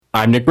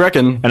I'm Nick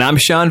Brecken. And I'm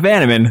Sean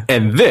Vanneman.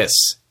 And this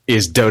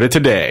is Dota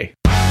Today.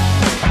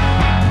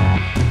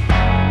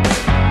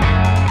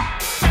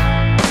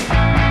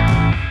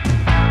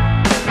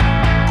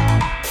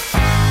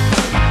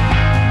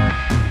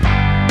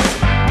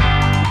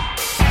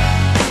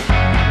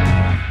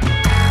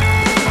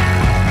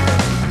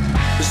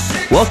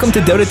 Welcome to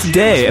Dota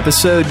Today,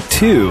 episode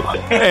 2.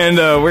 And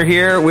we're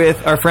here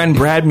with our friend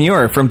Brad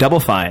Muir from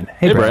Double Fine.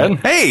 Hey, Brad.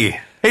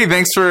 Hey,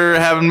 thanks for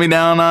having me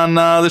down on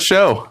the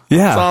show.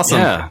 Yeah. It's awesome.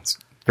 Yeah, it's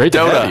great to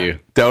have you.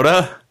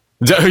 Dota.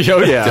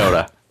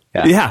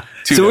 Yeah. Yeah.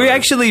 So we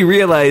actually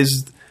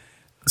realized,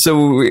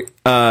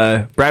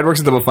 Brad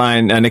works at Double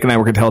Fine, Nick and I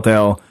work at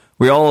Telltale.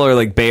 We all are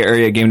like Bay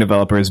Area game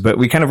developers, but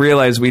we kind of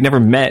realized we never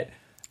met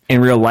in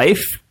real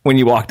life when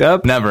you walked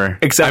up. Never.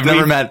 Except I've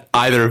never met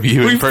either of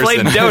you in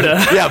person. We've played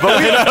Dota. Yeah,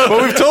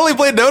 but we've totally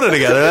played Dota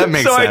together. That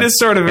makes sense. So I just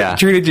sort of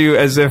treated you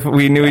as if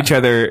we knew each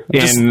other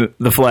in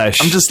the flesh.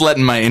 I'm just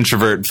letting my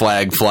introvert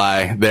flag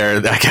fly there,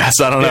 I guess.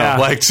 I don't know.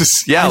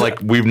 Yeah. Like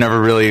we've never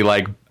really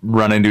like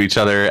run into each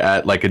other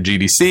at like a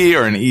GDC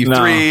or an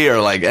E3 or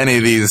like any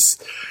of these,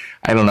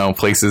 I don't know,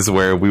 places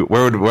where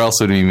where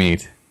else would we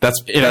meet? That's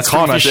in a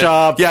coffee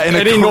shop. Yeah, in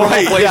any normal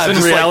place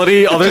in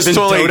reality, other than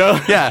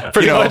Dota. Yeah,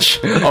 pretty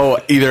much.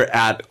 Either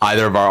at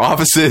either of our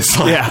offices,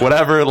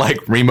 whatever.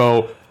 Like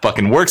Remo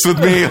fucking works with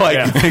me.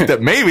 Like you think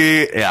that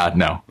maybe,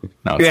 no.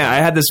 I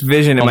had this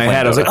vision in my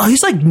head. I was like, oh,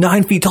 he's like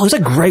 9 feet tall. He's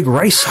like Greg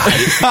Rice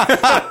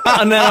height.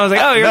 And then I was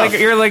like, oh,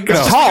 you're like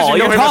tall.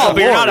 You're tall,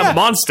 but you're not a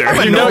monster.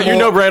 You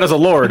know Brad as a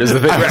lord is the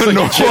thing.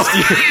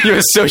 Like you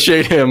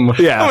associate him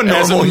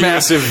as a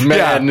massive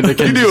man. Yeah,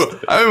 you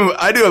do.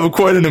 I do have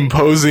quite an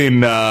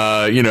imposing,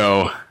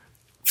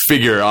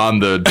 figure on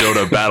the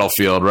Dota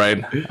battlefield, right?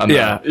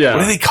 Yeah.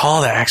 What do they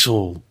call that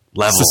actual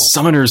level? It's the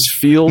Summoner's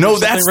Field? No,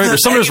 that's right?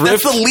 Summoner's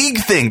Rift. That's the League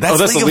thing. That's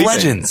League of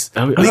Legends.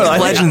 League of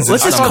Legends.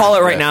 Let's just call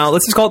it right now.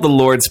 Let's just call it the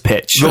Lord's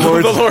Pitch. The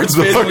Lord's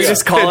Pitch. We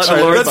just call it the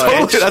Lord's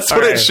Pitch. That's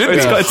what it should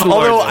be.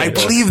 Although I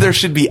believe there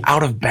should be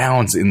out of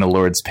bounds in the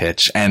Lord's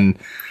Pitch. And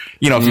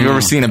if you've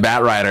ever seen a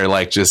Bat Rider,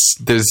 like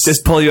just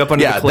pull you up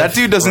under the cliff. That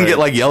dude doesn't get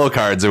like yellow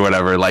cards or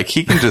whatever. Like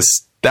he can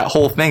just that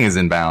whole thing is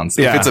in bounds.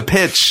 If it's a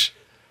pitch,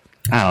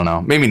 I don't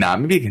know. Maybe not.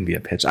 Maybe it can be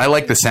a pitch. I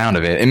like the sound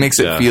of it. It makes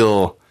it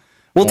feel.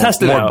 We'll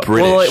test it out.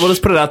 We'll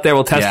just put it out there.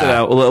 We'll test it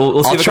out.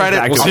 We'll see. We'll try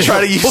to use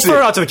it. We'll throw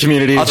it out to the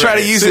community. I'll try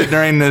to use it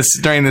during this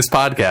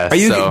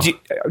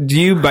podcast. Do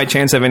you by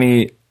chance have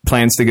any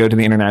plans to go to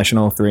the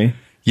International 3?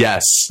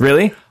 Yes.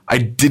 Really? I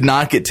did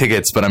not get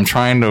tickets, but I'm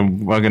trying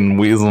to fucking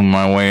weasel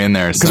my way in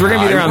there. Because we're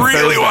going to be there on Thursday.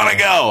 I really want to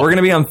go. We're going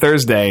to be on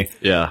Thursday.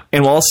 Yeah.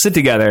 And we'll all sit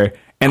together.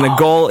 And the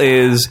goal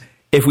is,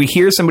 if we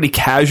hear somebody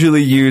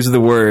casually use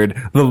the word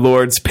 "the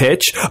Lord's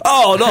Pitch," then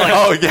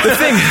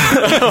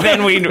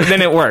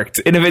it worked.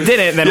 And if it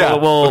didn't, then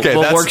we'll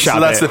workshop it.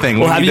 That's the thing.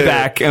 We'll have you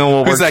back, and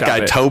we'll who's workshop that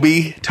guy? it.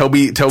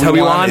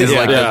 Toby Wan is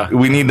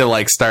we need to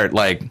like start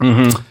like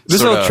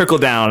this will trickle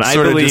down. I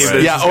believe.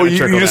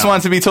 You just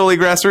want it to be totally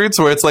grassroots,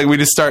 where it's like we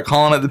just start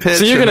calling it the pitch.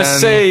 So you're gonna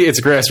say it's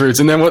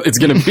grassroots, and then what it's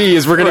gonna be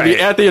is we're gonna be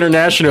at the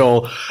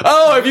International.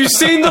 Oh, have you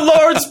seen the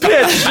Lord's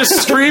Pitch?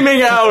 Just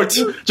screaming out,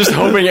 just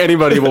hoping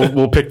anybody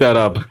will pick that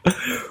up.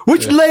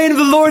 Which lane of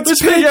the Lord's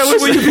Pitch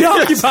will you be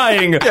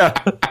occupying?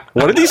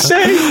 What did he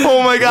say?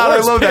 Oh my God, I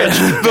love that.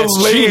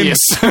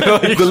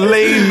 The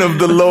lane of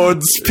the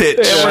Lord's Pitch.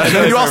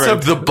 You also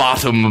have the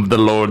bottom of the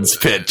Lord's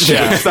Pitch.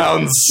 It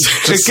sounds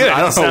good.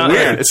 I don't know,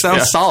 weird. It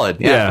sounds solid.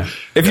 Yeah.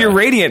 If you're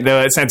Radiant,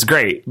 though, it sounds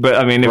great. But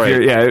I mean, if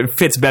you're it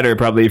fits better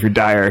probably if you're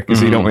Dire,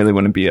 because you don't really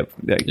want to be up.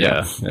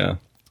 Yeah,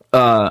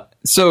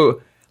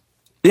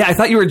 I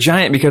thought you were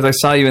giant because I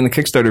saw you in the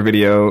Kickstarter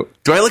video.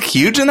 Do I look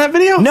huge in that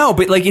video? No,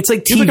 but like it's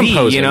like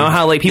TV, you know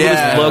how like people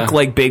just look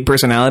like big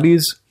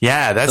personalities.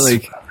 Yeah, that's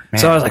like.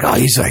 So I was like, oh,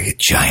 he's like a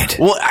giant.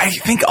 Well, I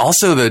think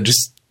also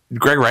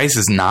Greg Rice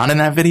is not in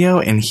that video,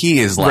 and he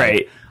is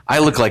like. I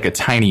look like a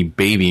tiny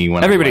baby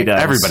when everybody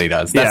does. Everybody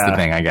does. That's the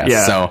thing, I guess.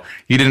 Yeah. So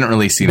you didn't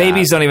really see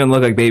babies don't even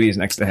look like babies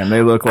next to him.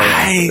 They look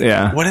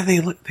like What do they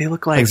look? They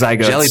look like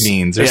zygotes. Jelly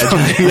beans or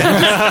something.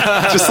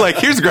 Just like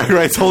here's Greg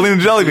Rice holding a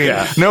jelly bean.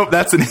 Nope,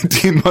 that's an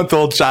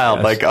 18-month-old child.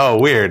 Yes. Like, oh,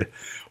 weird.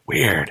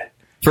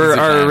 For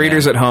our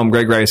readers at home,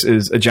 Greg Rice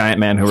is a giant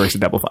man who works at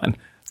Double Fine.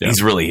 Yeah.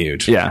 He's really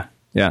huge. Yeah.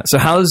 Yeah. So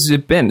how's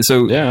it been?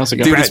 So dude,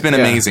 it's been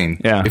amazing.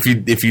 Yeah.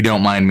 If you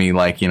don't mind me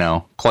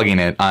plugging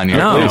it on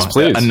your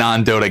please. A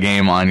non-Dota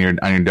game on your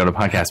Dota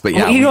podcast. But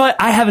you know what?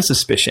 I have a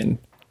suspicion,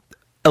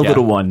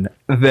 little one,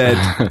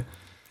 that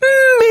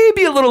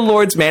maybe a little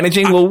Lord's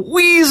Managing will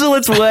weasel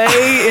its way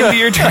into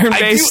your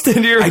turn-based.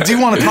 I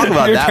do want to talk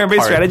about your that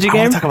turn-based part. strategy game. I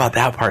want to talk about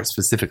that part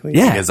specifically.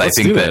 Yeah, because I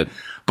think that.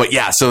 But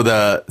yeah, so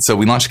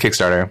we launched a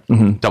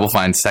Kickstarter, Double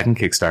Fine's second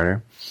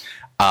Kickstarter.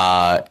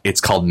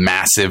 It's called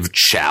Massive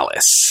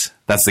Chalice.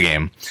 That's the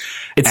game.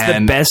 It's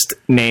the best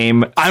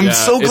name. I'm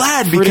so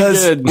glad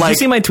because did you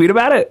see my tweet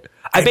about it?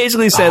 I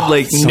basically said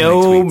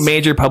no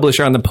major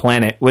publisher on the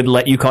planet would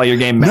let you call your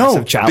game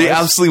Massive Chalice. They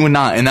absolutely would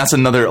not. And that's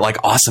another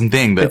awesome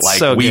thing that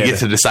we get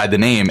to decide the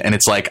name. And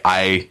it's like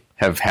I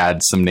have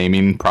had some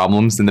naming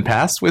problems in the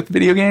past with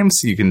video games.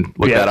 You can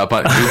look that up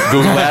on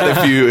Google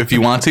that if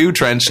you want to.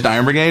 Trench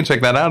Iron Brigade,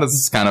 check that out.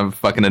 It's kind of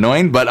fucking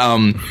annoying, but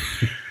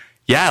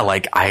yeah,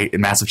 like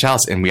Massive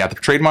Chalice, and we have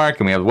the trademark,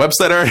 and we have the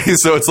website already,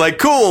 so it's like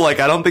cool. Like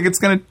I don't think it's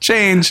gonna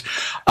change.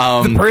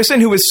 The person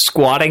who was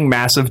squatting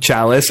Massive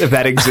Chalice, if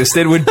that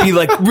existed, would be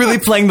like really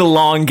playing the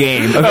long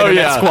game of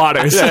internet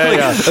squatters.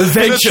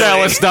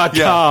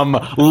 Chalice.com,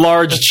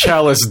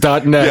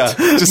 largechalice.net.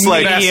 Yeah, just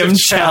like Medium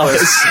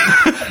Chalice.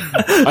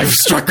 I've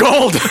struck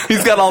gold.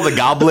 He's got all the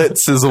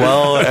goblets as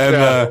well, and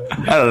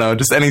I don't know,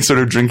 just any sort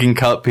of drinking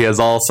cup. He has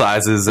all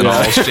sizes and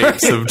all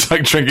shapes of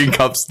like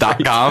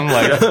drinkingcups.com.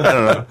 Like I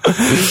don't know.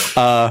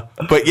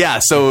 But yeah,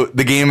 so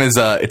the game is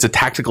it's a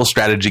tactical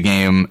strategy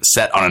game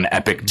set on an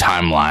epic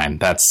timeline.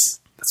 That's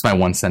my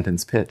one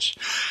sentence pitch.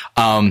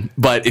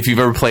 But if you've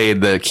ever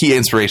played, the key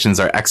inspirations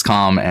are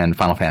XCOM and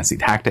Final Fantasy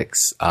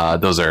Tactics.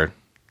 Those are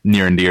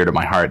near and dear to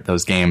my heart,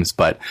 those games.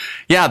 But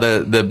yeah,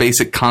 the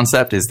basic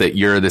concept is that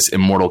you're this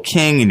immortal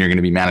king and you're going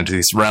to be managing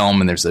this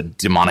realm, and there's a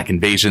demonic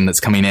invasion that's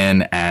coming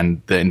in,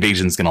 and the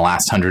invasion is going to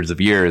last hundreds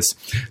of years.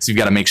 So you've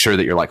got to make sure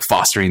that you're like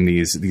fostering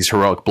these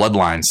heroic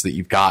bloodlines, so that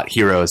you've got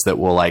heroes that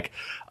will like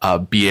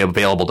be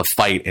available to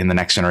fight in the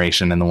next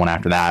generation and the one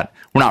after that.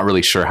 We're not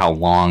really sure how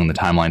long the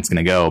timeline's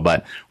going to go,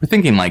 but we're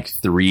thinking like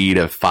 3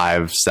 to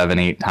 5, 7,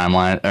 8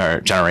 timeline or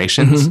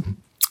generations. Mm-hmm.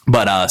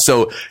 But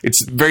so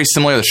it's very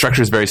similar. The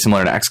structure is very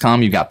similar to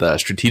XCOM. You've got the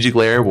strategic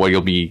layer where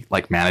you'll be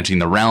like managing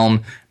the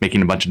realm,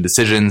 making a bunch of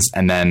decisions,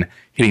 and then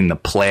hitting the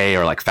play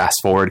or like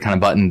fast forward kind of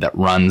button that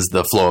runs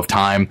the flow of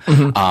time.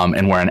 Mm-hmm.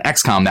 And where in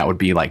XCOM that would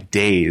be like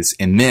days,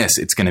 in this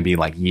it's going to be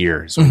like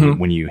years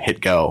when you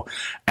hit go.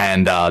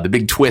 And the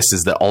big twist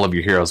is that all of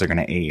your heroes are going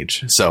to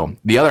age. So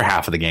the other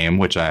half of the game,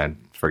 which I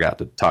forgot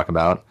to talk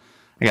about,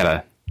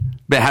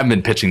 I haven't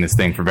been pitching this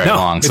thing for very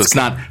long, so it's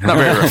not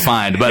very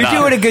refined. But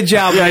you're doing a good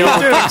job.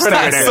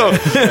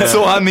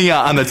 So on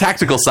the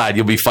tactical side,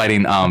 you'll be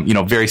fighting,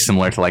 very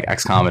similar to like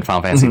XCOM and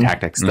Final Fantasy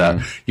Tactics.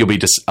 You'll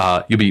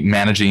be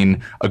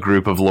managing a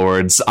group of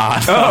lords.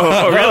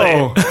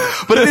 Really?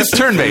 But it is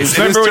turn based.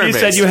 Remember when you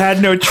said you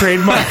had no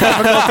trademark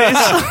difficulties?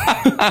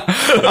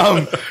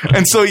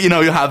 And so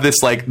you'll have this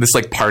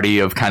party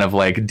of kind of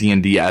like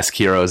D&D-esque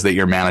heroes that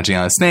you're managing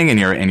on this thing,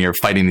 and you're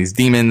fighting these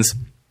demons.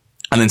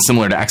 And then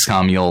similar to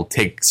XCOM, you'll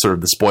take sort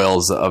of the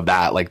spoils of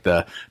that, like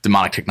the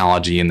demonic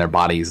technology in their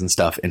bodies and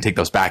stuff, and take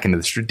those back into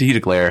the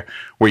strategic layer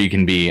where you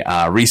can be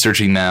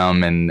researching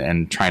them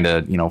and trying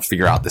to,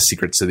 figure out the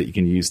secrets so that you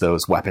can use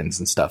those weapons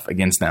and stuff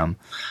against them.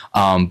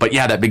 But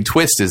yeah, that big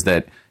twist is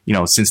that,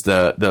 since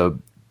the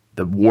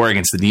war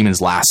against the demons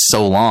lasts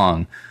so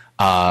long,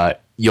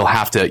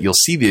 you'll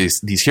see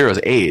these heroes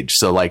age.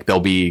 So like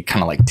they'll be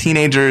kind of like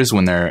teenagers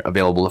when they're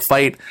available to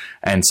fight.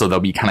 And so they'll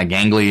be kind of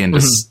gangly and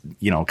just,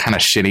 kind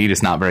of shitty,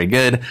 just not very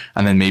good.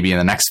 And then maybe in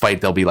the next fight,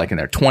 they'll be like in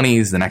their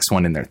 20s, the next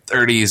one in their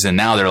 30s. And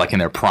now they're like in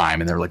their prime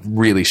and they're like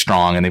really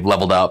strong and they've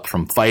leveled up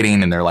from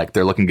fighting and they're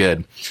looking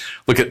good.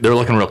 They're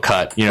looking real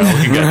cut,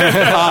 looking good.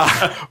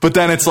 But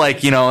then it's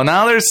like,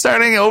 now they're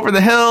starting over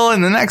the hill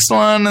and the next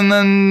one. And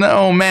then,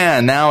 oh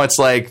man, now it's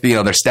like,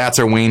 their stats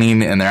are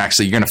waning and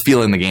you're going to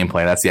feel it in the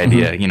gameplay. That's the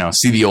idea,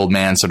 see the old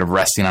man sort of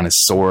resting on his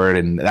sword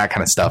and that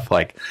kind of stuff.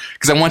 Like,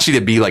 cause I want you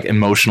to be like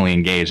emotionally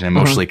engaged and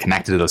emotionally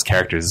connected to those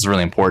characters. It's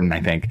really important, I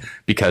think,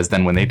 because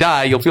then when they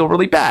die, you'll feel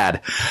really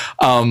bad.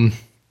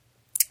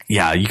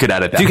 Yeah, you could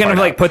edit that. Do you kind of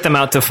like put them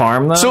out to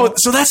farm though? So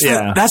that's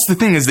the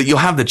thing, is that you'll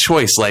have the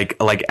choice, like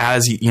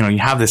as you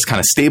have this kind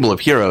of stable of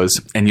heroes,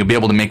 and you'll be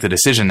able to make the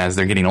decision as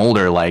they're getting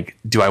older. Like,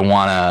 do I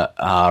want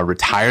to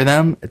retire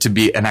them to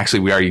be? And actually,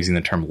 we are using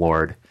the term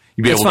lord.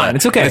 You'd be able to.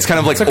 It's okay. It's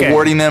kind of like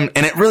awarding them,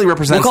 and it really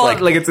represents. We'll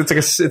call it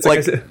it's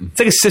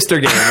like a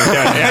sister game.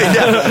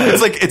 Yeah.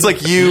 It's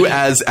like you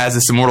as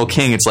this immortal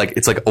king. It's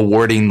like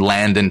awarding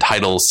land and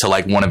titles to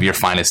like one of your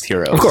finest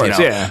heroes. Of course,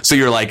 yeah. So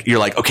you're like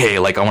okay,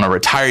 like I want to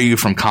retire you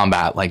from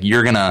combat. Like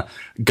you're gonna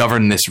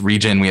govern this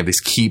region. We have these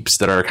keeps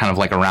that are kind of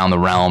like around the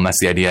realm. That's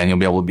the idea, and you'll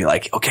be able to be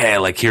like, okay,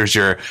 like here's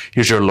your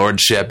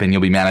lordship, and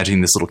you'll be managing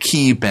this little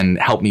keep and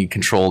help me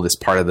control this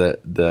part of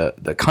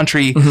the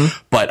country.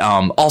 But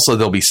also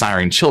there'll be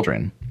siring children.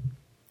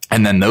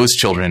 And then those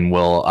children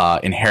will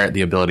inherit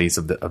the abilities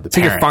of the parents. It's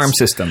like a farm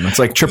system. It's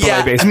like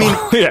AAA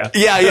baseball.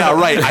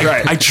 Right.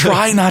 I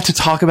try not to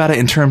talk about it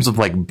in terms of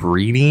like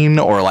breeding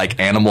or like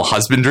animal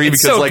husbandry,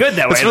 it's because so like good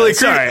that way. It's really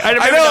sorry. I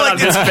know,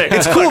 like,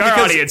 it's cool because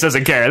our audience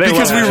doesn't care.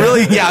 Because we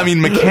really,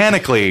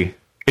 mechanically,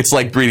 it's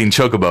like breeding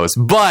chocobos,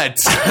 but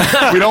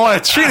we don't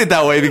want to treat it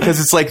that way because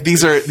it's like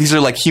these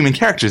are like human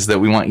characters that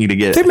we want you to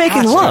get. They're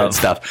making love and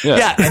stuff.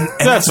 Yeah, and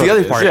that's the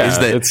other part is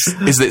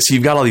that so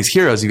you've got all these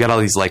heroes, you've got all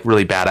these like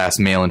really badass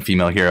male and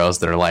female heroes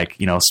that are like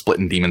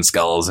splitting demon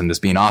skulls and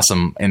just being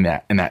awesome in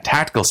that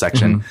tactical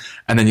section,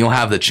 and then you'll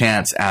have the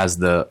chance as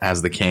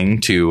the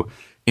king to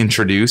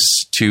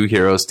introduce two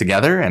heroes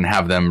together and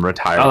have them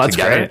retire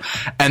together, great.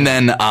 And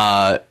then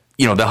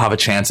they'll have a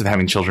chance of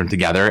having children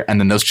together, and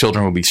then those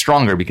children will be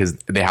stronger because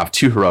they have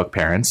two heroic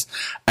parents,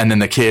 and then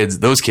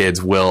those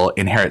kids will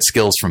inherit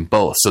skills from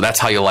both. So that's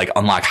how you'll like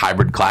unlock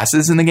hybrid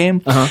classes in the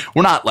game.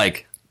 We're not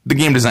like the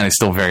game design is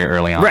still very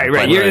early on.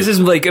 Right. This is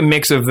like a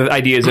mix of the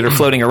ideas that are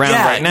floating around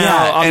right now.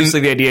 Yeah. Obviously,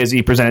 the idea is that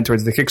you present it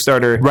towards the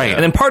Kickstarter. Right.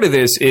 And then part of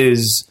this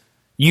is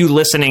you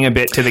listening a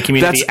bit to the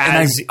community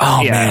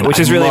which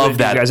is really what you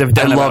guys have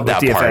done. I love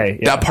that DFA. part.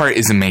 Yeah. That part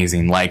is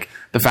amazing. Like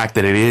the fact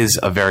that it is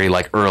a very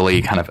like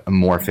early kind of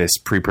amorphous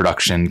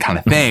pre-production kind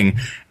of thing,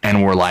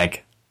 and we're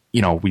like,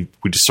 you know, we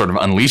just sort of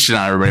unleashed it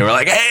on everybody. We're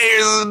like, hey,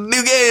 here's a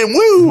new game,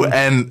 woo!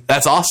 And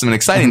that's awesome and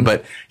exciting.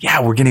 But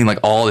yeah, we're getting like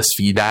all this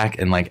feedback,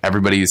 and like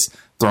everybody's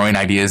throwing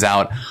ideas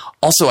out.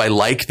 Also, I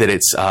like that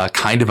it's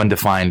kind of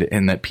undefined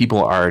in that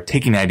people are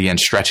taking the idea and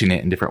stretching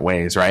it in different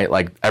ways, right?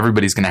 Like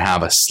everybody's going to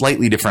have a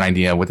slightly different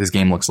idea of what this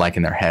game looks like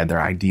in their head,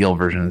 their ideal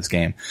version of this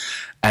game.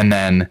 And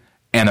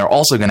they're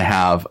also going to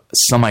have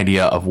some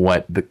idea of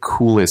what the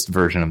coolest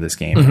version of this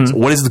game is.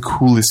 What is the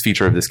coolest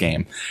feature of this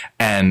game?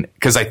 And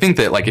because I think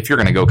that like if you're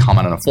going to go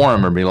comment on a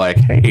forum or be like,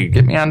 hey,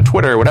 get me on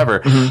Twitter or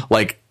whatever,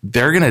 like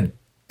they're going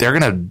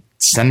to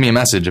send me a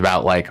message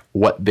about like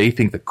what they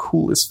think the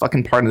coolest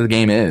fucking part of the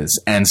game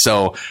is. And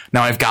so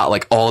now I've got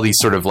like all these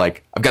sort of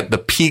like, I've got the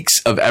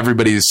peaks of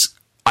everybody's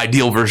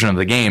ideal version of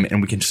the game,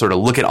 and we can sort of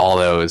look at all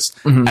those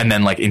and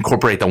then like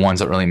incorporate the ones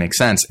that really make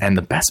sense. And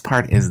the best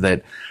part is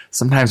that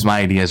sometimes my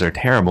ideas are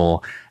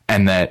terrible,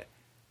 and that,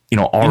 you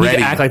know, already you need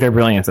to act like they're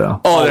brilliant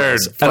though. Oh, they're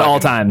at all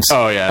times.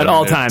 Oh yeah, at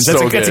all times.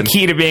 That's a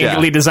key to being a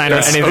lead designer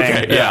of anything.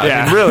 Okay,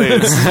 yeah. Really,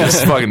 it's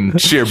just fucking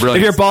sheer brilliance.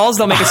 If your balls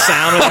don't make a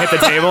sound when they hit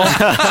the table,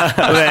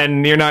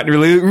 then you're not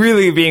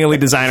really being a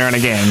lead designer on a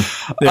game.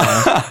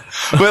 Yeah.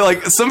 But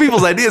like some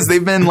people's ideas,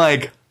 they've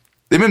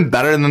been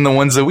better than the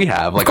ones that we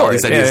have. Like all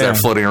these ideas that are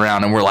floating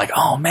around, and we're like,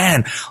 oh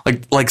man,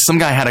 like some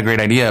guy had a great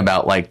idea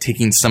about like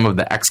taking some of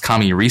the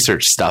XCOM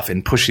research stuff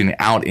and pushing it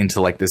out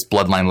into like this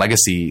Bloodline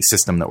Legacy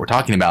system that we're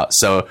talking about.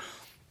 So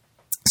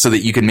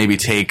that you can maybe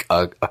take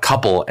a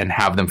couple and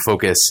have them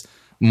focus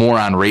more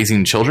on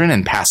raising children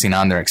and passing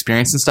on their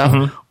experience and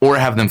stuff, or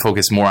have them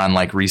focus more on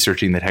like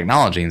researching the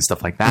technology and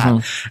stuff like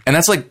that. And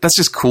that's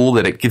just cool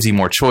that it gives you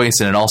more choice,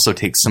 and it also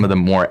takes some of the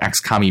more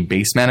XCOM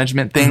base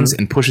management things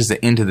and pushes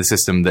it into the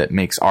system that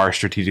makes our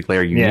strategic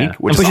layer unique,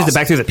 which pushes awesome. it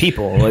back to the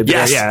people. Like,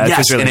 yes,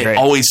 really and great. It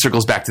always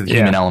circles back to the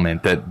human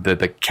element, that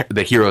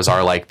the heroes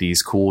are like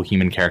these cool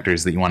human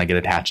characters that you want to get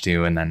attached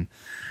to, and then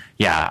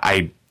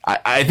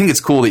I think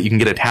it's cool that you can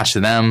get attached to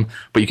them,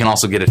 but you can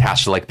also get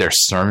attached to like their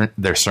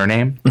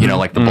surname, you know,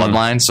 like the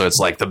bloodline. So it's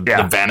like the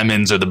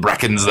Vannemans or the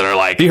Breckons that are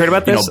like. Have you heard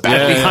about this? The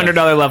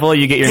 $100 level,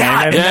 you get your name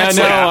in.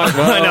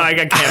 I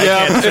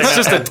can't. It's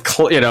just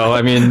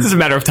it's a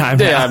matter of time.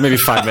 Yeah, maybe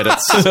 5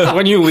 minutes.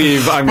 When you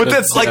leave, I'm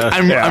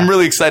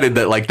really excited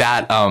that like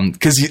that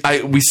because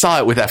we saw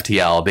it with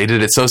FTL. They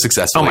did it so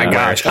successfully. Oh my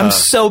gosh, I'm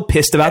so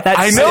pissed about that.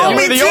 I know,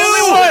 me too.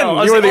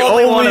 You were the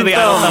only one of the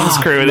Idle Thumbs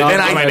crew that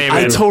and my name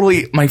I in.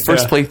 totally my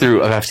first playthrough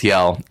of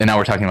FTL, and now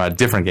we're talking about a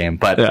different game,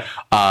 but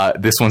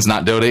this one's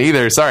not Dota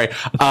either. Sorry,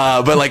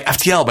 but like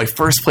FTL, my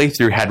first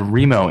playthrough had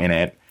Remo in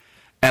it,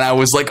 and I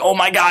was like, "Oh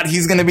my god,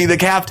 he's going to be the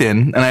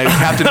captain!" And I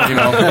had Captain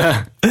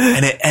Remo,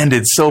 and it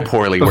ended so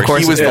poorly. Where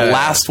he was the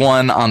last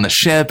one on the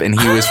ship, and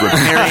he was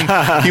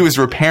repairing. He was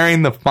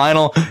repairing the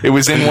final. It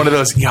was in one of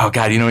those. Oh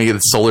god, you know, you get the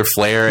solar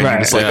flare, and you're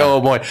just like, "Oh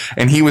boy!"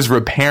 And he was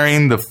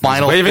repairing the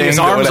final, waving his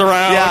arms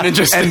around,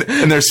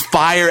 and there's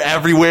fire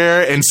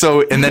everywhere, and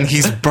then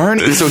he's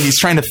burning. So he's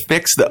trying to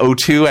fix the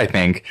O2, I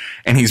think,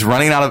 and he's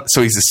running out of.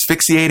 So he's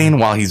asphyxiating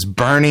while he's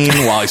burning,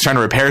 while he's trying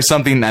to repair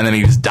something, and then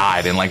he just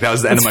died. And like that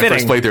was the end of my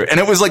first playthrough, and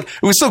it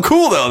was so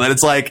cool though that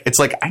it's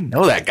like I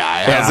know that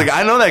guy. I was like,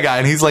 I know that guy,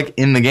 and he's like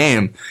in the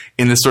game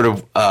in this sort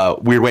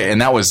of weird way,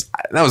 and that was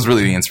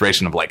really the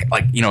inspiration of like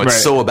you know,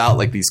 it's so about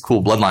like these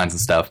cool bloodlines and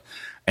stuff,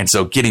 and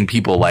so getting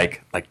people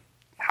like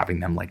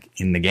having them like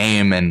in the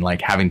game and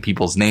like having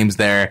people's names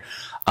there,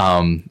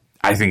 I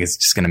think it's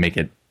just gonna make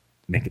it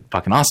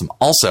fucking awesome.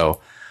 Also,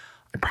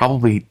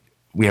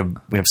 we have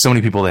so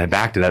many people that have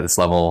backed it at this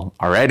level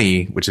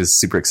already, which is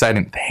super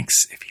exciting.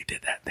 Thanks if you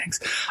did that. Thanks.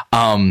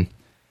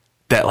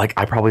 That like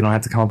I probably don't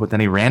have to come up with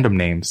any random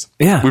names.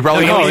 Yeah, we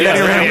probably don't need any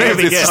random names.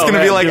 It's just going to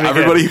be like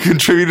everybody who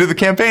contributed to the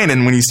campaign.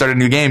 And when you start a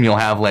new game, you'll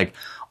have like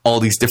all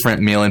these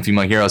different male and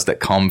female heroes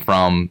that come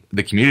from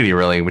the community,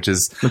 really, which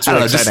is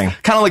really exciting.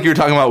 Kind of like you were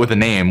talking about with the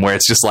name, where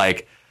it's just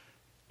like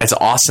it's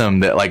awesome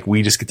that like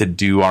we just get to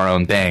do our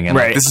own thing, and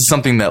like, this is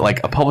something that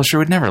like a publisher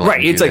would never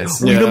let it's like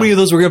you know how many of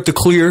those we're going to have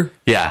to clear.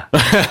 Yeah.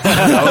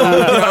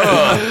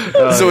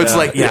 So it's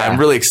like, I'm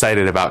really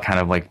excited about kind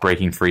of like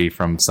breaking free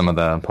from some of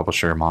the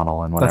publisher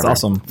model and whatever.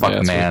 That's awesome. Fuck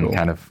the man cool.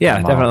 kind of. Yeah,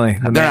 model.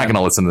 definitely. They're not going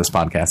to listen to this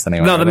podcast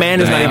anyway. No, the man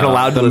is not even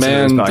allowed to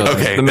listen to this podcast.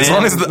 Okay. As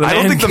long as I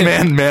don't think the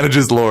man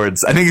manages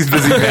Lords. I think he's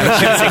busy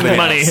managing the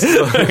money.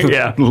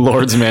 Yeah.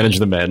 Lords manage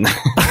the men.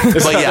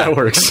 But yeah, that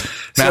works.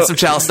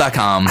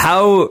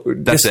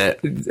 MassiveChalice.com. That's it.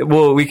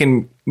 Well, we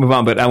can move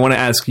on, but I want to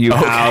ask you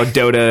how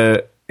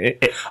Dota. You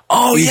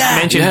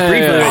mentioned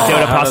briefly that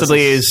Dota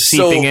possibly is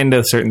seeping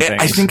into certain things.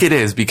 I think it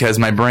is because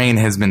my brain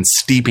has been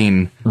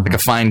steeping like a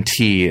fine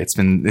tea. It's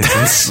been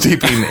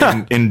steeping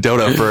in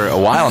Dota for a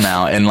while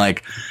now, and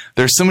like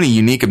there's so many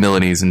unique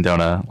abilities in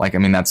Dota. Like, I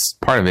mean, that's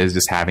part of it is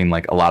just having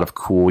like a lot of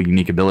cool,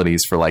 unique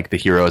abilities for like the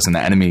heroes and the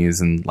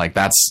enemies, and like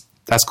that's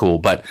cool.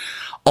 But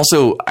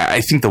also,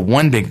 I think the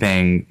one big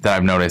thing that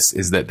I've noticed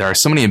is that there are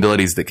so many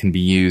abilities that can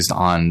be used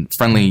on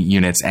friendly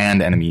units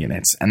and enemy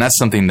units, and that's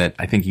something that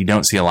I think you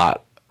don't see a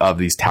lot of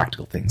these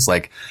tactical things.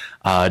 Like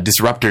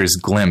Disruptor's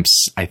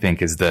Glimpse, I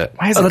think, is the...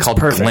 Why is it called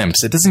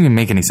Glimpse? It doesn't even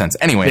make any sense.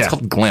 Anyway, it's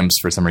called Glimpse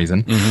for some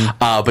reason.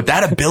 But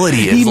that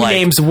ability is like... He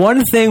names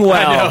one thing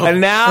well,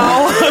 and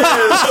now...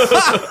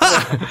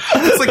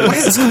 it's like, why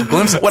is this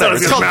Glimpse? Whatever.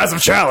 It's called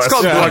Massive Chalice. It's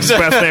called Glimpse.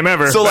 Best name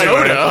ever. So like...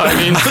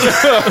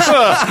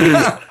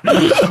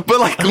 but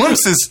like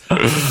Glimpse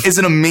is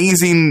an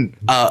amazing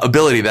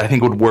ability that I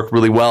think would work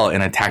really well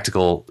in a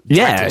tactical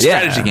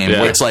strategy game.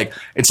 Where it's like,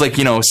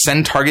 you know,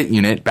 send target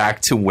unit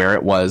back to where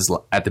it was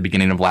at the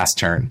beginning of last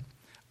turn.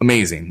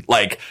 Amazing.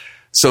 Like,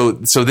 so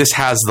this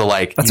has the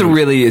like... That's a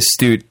really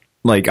astute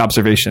like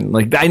observation.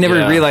 Like, I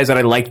never realized that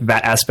I liked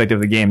that aspect of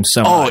the game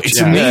so much. Oh,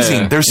 it's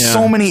amazing. There's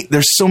so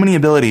many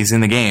abilities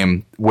in the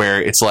game where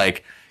it's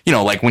like, you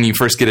know, like when you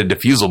first get a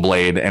diffusal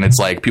blade and it's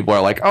like, people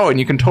are like, oh, and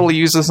you can totally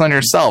use this on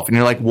yourself. And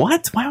you're like,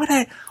 what? Why would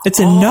I? It's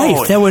a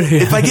knife. That would...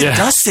 If I get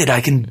dusted,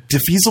 I can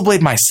diffusal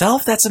blade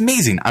myself? That's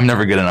amazing. I'm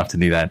never good enough to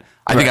do that.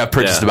 I think I've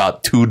purchased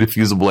about 2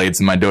 diffusal blades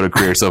in my Dota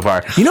career so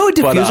far. You know, a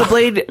diffusal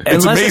blade,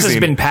 unless amazing. this has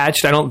been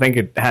patched, I don't think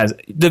it has.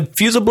 The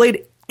diffusal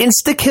blade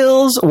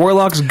insta-kills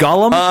Warlock's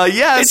Golem.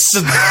 Yes. It's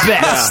the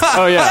best.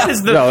 Oh, yeah. That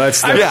is the,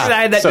 that's... I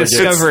had that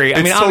discovery.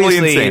 I mean, totally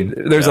obviously,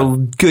 insane. there's a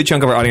good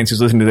chunk of our audience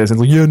who's listening to this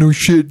and is like, yeah, no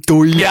shit,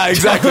 doy. Yeah,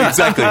 exactly.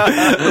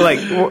 Like,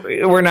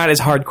 we're not as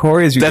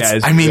hardcore as you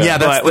guys. I mean,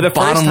 that's but the the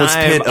bottomless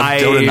first pit of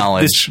Dota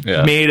knowledge.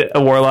 Made a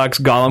Warlock's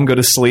Golem go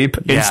to sleep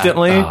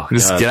instantly. Oh,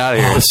 just get out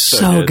of here.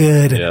 So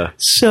good. Yeah.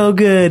 So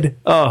good.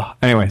 Oh,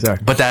 anyway, sorry.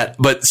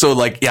 But so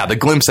like, the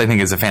Glimpse I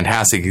think is a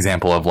fantastic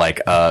example of like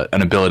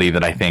an ability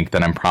that I think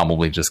that I'm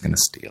probably just going to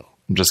steal.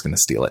 I'm just going to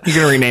steal it. You're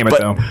going to rename it,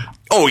 though.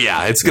 Oh,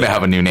 yeah. It's going to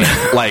have a new name.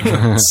 Like,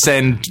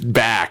 Send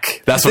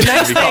Back. That's what it's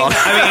going to be called.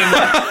 I mean,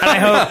 and I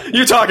hope...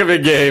 You talk a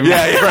big game,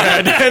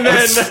 Brad. And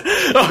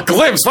then,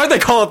 Glimpse. Why'd they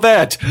call it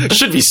that? It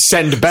should be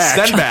Send Back.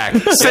 Send Back.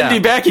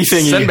 Sendy Backy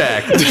thingy. Send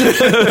Back.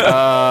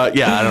 I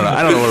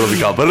don't know what it'll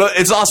be called. But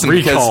it's awesome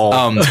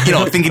because, you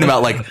know, thinking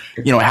about, like,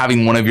 you know,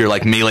 having one of your,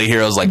 like, melee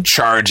heroes, like,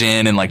 charge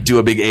in and, like, do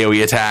a big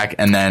AoE attack.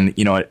 And then,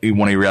 you know,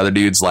 one of your other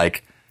dudes,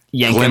 like,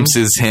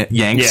 glimpses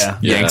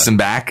yanks him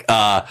back.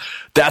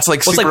 That's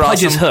like super like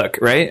Pudge's awesome. Hook,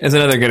 right? Is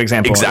another good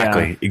example.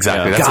 Exactly. That's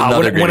God,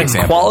 another great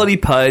example. When a quality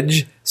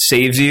Pudge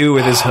saves you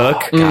with his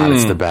hook, God,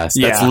 it's the best.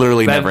 That's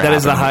literally never happened. That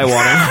is the high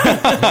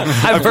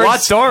water. I've heard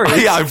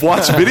stories. Yeah, I've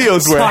watched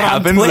videos where it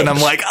happens, and I'm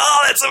like, oh,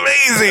 that's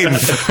amazing.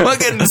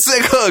 Fucking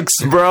sick hooks,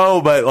 bro.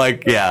 But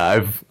like, I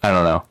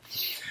don't know.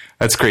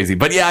 That's crazy.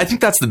 But yeah, I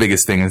think that's the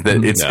biggest thing is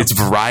that it's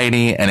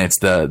variety and it's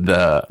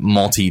the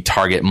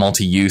multi-target,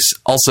 multi-use.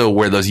 Also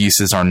where those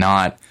uses are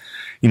not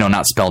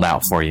spelled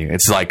out for you.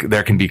 It's like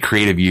there can be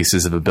creative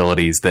uses of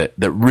abilities that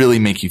really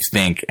make you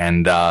think.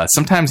 And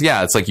sometimes,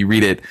 it's like you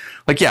read it.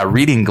 Like,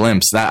 reading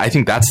Glimpse, I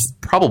think that's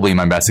probably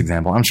my best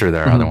example. I'm sure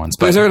there are other ones.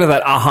 But there's sort of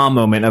that aha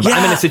moment of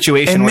I'm in a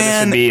situation where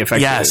this would be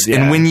effective. Yes,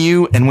 and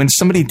when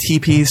somebody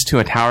TPs to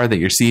a tower that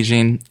you're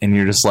sieging and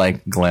you're just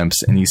like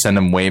Glimpse and you send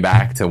him way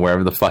back to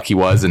wherever the fuck he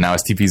was and now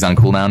his TP's on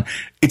cooldown,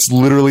 it's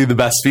literally the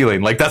best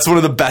feeling. Like that's one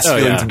of the best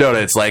feelings of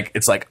Dota.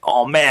 It's like,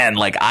 oh man,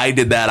 like I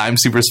did that. I'm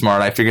super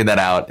smart. I figured that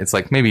out. It's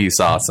like maybe you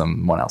saw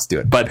someone else do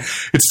it, but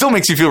it still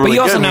makes you feel really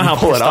good. But you also know how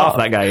pull pissed off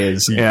that guy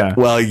is. Yeah.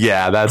 Well,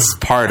 that's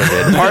part of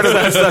it. Part of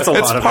that's a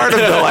lot. It's part of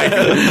the like,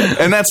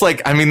 and that's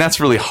like, I mean, that's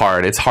really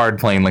hard. It's hard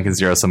playing like a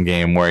zero-sum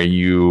game where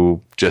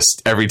you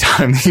just every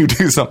time you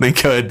do something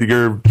good,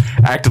 you're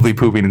actively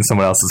pooping in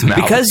someone else's mouth.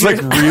 Because it's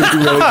like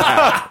really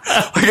bad.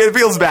 Like it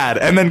feels bad,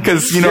 and then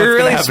because you're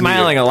really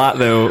smiling a lot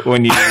though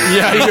when you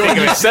when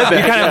you said that.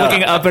 You're kind of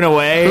looking up and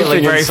away,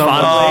 like very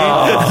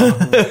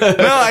fondly.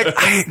 No,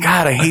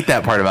 I hate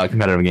that part about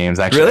competitive games.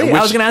 Actually, really,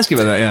 I was going to ask you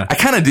about that. Yeah, I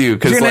kind of do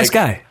because you're a nice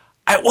guy.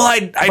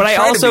 I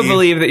also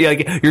believe that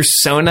you're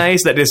so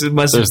nice that this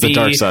must There's be the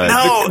dark side.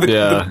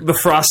 The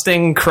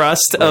frosting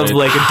crust of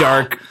like a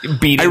dark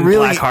beating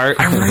black heart.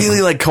 I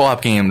really like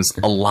co-op games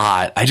a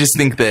lot. I just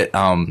think that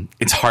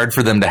it's hard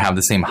for them to have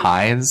the same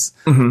highs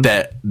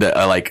that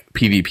a like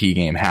PvP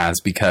game has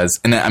because,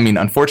 and I mean,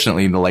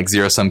 unfortunately, the like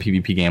zero-sum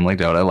PvP game like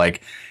Dota,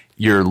 like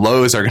your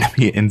lows are going to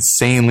be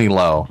insanely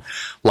low.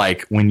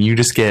 Like when you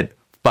just get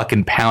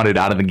fucking pounded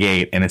out of the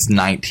gate and it's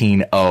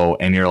 19-0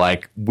 and you're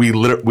like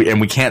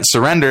we can't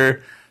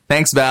surrender,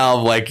 thanks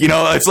Valve, like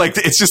it's like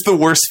it's just the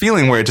worst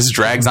feeling where it just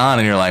drags on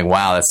and you're like,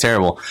 wow, that's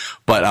terrible.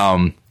 But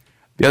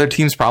the other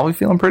team's probably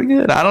feeling pretty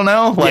good. I don't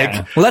know,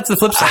 like well, that's the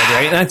flip side,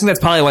 right? And I think that's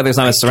probably why there's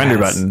not a surrender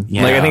button.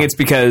 Like I think it's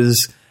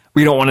because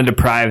we don't want to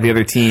deprive the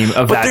other team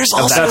of that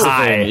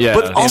high. Yeah.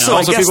 But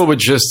also people would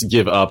just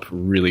give up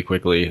really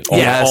quickly. All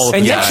of the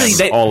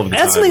time.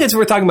 That's something that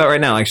we're talking about right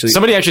now, actually.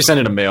 Somebody actually sent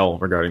in a mail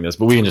regarding this,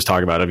 but we can just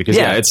talk about it because,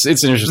 it's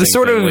an interesting the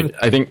sort thing. of, like,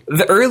 I think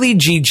the early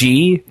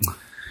GG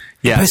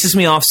It pisses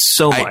me off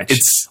so much.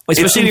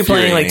 Especially if you're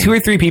playing like 2 or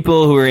 3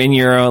 people who are in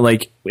your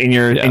in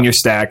your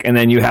stack, and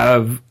then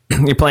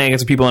you're playing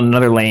against people in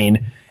another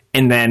lane,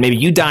 and then maybe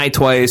you die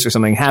twice or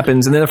something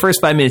happens, and then the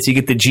first 5 minutes you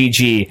get the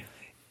GG.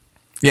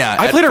 Yeah,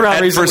 I played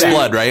around at First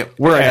Blood, right?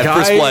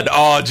 First Blood.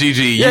 Oh,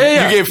 GG. You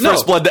gave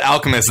First Blood to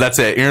Alchemist. That's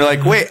it. And you're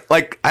like, wait,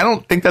 like I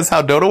don't think that's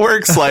how Dota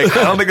works. Like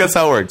I don't think that's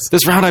how it works.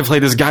 This round I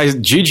played, this guy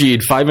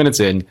GG'd 5 minutes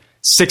in.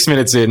 6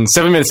 minutes in,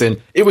 7 minutes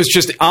in, it was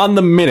just on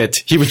the minute.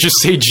 He would just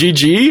say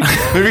GG.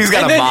 Maybe he's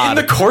got a mod.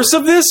 In the course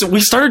of this, we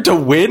started to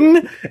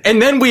win,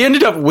 and then we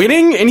ended up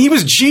winning, and he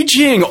was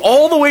GGing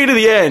all the way to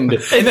the end.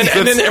 And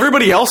then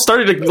everybody else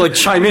started to like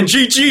chime in,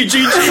 GG.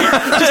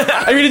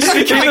 I mean, it just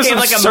became this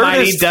like a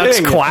Mighty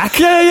Ducks quack.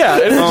 Yeah.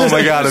 Oh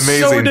my god,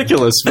 amazing! So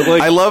ridiculous. But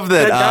like, I love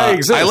that. Guy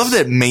exists. I love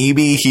that.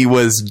 Maybe he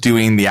was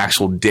doing the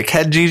actual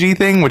dickhead GG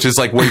thing, which is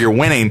like where you're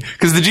winning,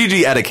 because the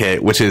GG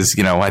etiquette, which is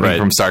I think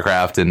from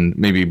StarCraft and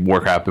maybe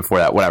Warcraft before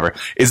that, whatever,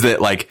 is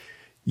that like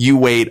you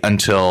wait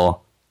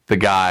until the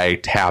guy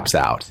taps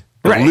out.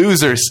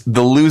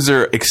 The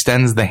loser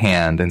extends the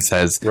hand and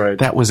says,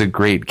 "That was a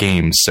great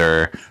game,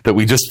 sir, that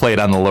we just played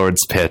on the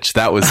Lord's pitch.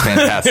 That was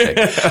fantastic."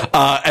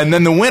 And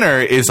then the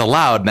winner is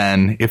allowed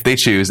then, if they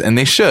choose, and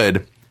they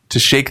should, to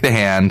shake the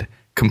hand,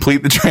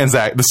 complete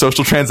the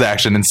social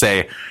transaction, and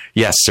say,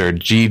 "Yes, sir,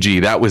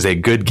 GG. That was a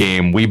good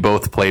game. We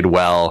both played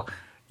well."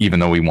 Even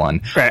though we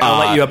won. Right, I'll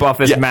let you up off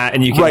this mat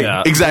and you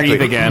can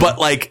breathe again. But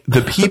like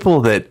the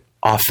people that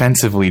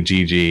offensively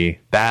GG,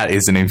 that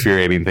is an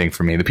infuriating thing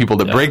for me. The people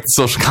that break the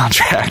social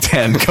contract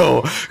and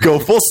go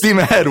full steam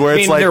ahead where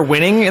it's like they're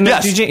winning in the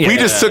GG? Yeah, we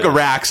just took a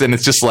Rax and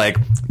it's just like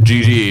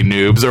GG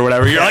noobs or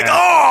whatever. You're like,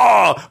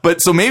 oh!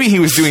 But so maybe he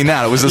was doing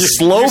that. It was a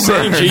slow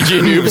burn.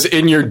 GG noobs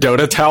in your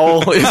Dota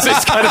towel is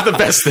kind of the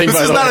best thing. This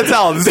is not a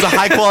towel. This is a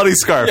high quality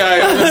scarf.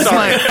 This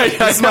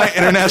is my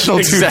International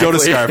 2 Dota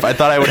scarf. I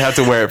thought I would have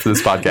to wear it for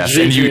this podcast.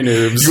 GG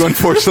noobs. You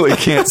unfortunately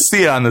can't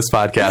see it on this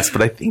podcast,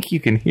 but I think you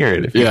can hear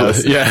it if you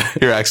listen.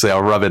 Here, actually,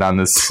 I'll rub it on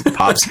this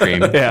pop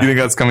screen. You think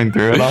that's coming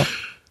through at all?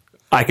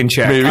 I can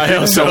check.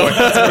 Maybe someone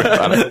has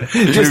worked on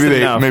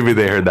it. Maybe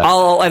they heard that.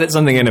 I'll edit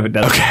something in if it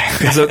does.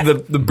 Okay. So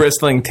the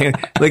bristling,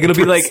 like it'll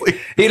be like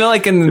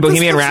like in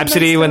Bohemian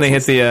Rhapsody when they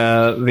hit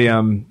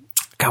the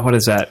God, what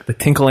is that? The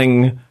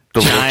tinkling.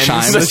 The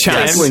chimes. The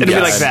chimes. It'll be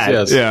like that.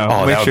 Yes. Yeah.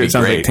 Oh, make sure it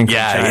sounds like tinkling.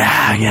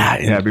 Yeah.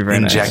 It'd be very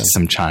Inject nice.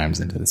 some chimes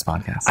into this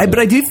podcast. But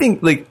I do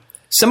think like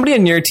somebody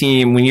on your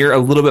team, when you're a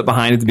little bit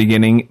behind at the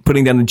beginning,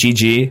 putting down the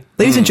GG,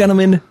 ladies and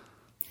gentlemen,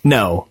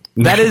 no.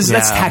 That's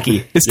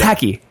tacky. It's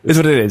tacky, is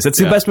what it is. That's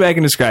the best way I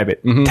can describe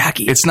it.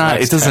 Tacky. It's not.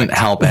 It doesn't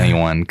help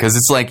anyone because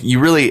it's like you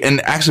really.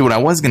 And actually, what I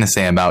was going to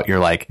say about your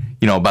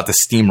about the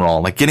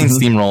steamroll, like getting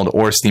steamrolled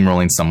or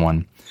steamrolling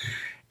someone,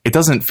 it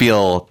doesn't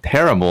feel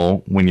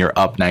terrible when you're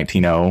up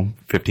 19-0,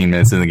 15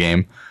 minutes in the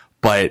game,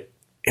 but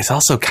it's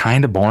also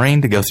kind of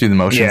boring to go through the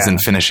motions and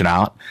finish it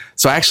out.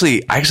 So I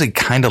actually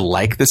kind of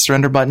like the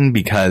surrender button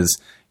because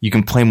you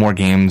can play more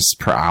games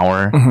per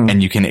hour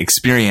and you can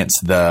experience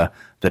the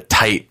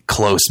tight,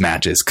 close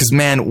matches. Because,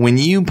 man, when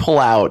you pull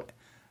out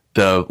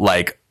the,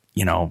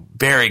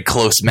 very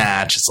close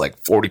match, it's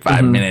like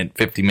 45-minute,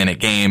 50-minute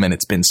game, and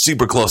it's been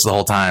super close the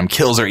whole time.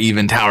 Kills are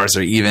even, towers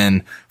are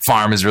even,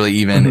 farm is really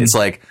even. It's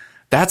like,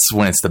 that's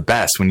when it's the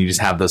best, when you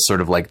just have those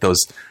sort of like those,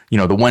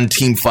 the one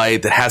team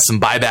fight that has some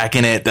buyback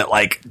in it that,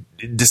 like,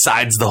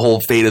 decides the whole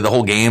fate of the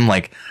whole game.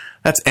 Like,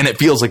 and it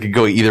feels like it could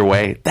go either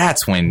way.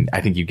 That's when I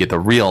think you get the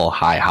real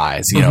high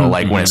highs,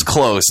 when it's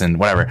close and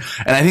whatever.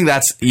 And I think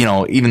that's,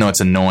 even though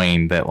it's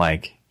annoying that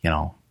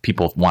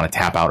people want to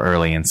tap out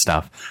early and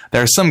stuff,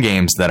 there are some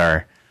games that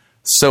are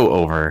so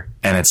over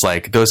and it's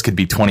like those could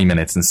be 20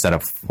 minutes instead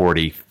of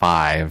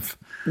 45.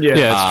 Yeah,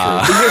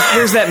 that's true.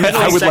 There's that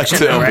middle I would like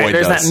to avoid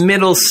There's those. that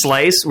middle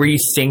slice where you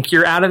think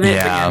you're out of it.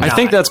 Yeah. But I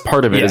think that's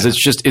part of it. Is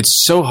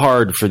it's so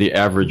hard for the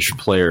average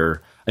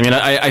player. I mean,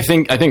 I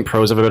think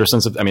pros have a better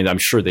sense of. I mean, I'm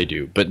sure they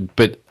do,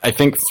 but I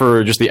think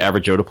for just the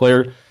average Dota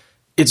player,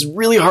 it's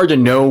really hard to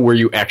know where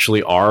you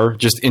actually are.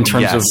 Just in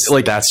terms of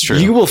that's true.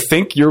 You will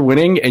think you're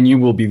winning and you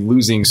will be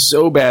losing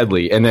so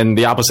badly, and then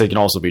the opposite can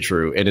also be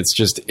true. And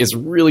it's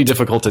really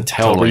difficult to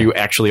tell where you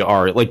actually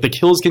are. Like the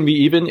kills can be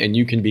even, and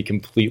you can be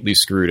completely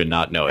screwed and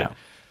not know it.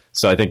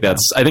 So I think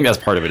that's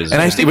part of it. And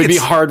I think it would be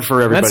hard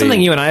for everybody. That's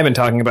something you and I have been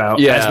talking about.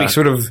 Yeah. As we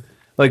sort of.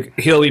 Like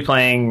he'll be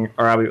playing,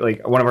 or I'll be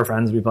like one of our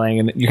friends will be playing,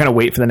 and you kind of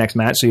wait for the next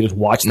match, so you just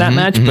watch that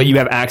match, but you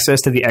have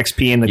access to the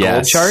XP and the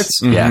gold charts.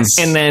 Yes,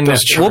 and then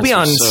we'll be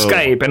on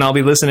Skype, and I'll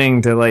be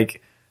listening to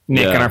like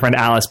Nick and our friend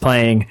Alice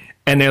playing,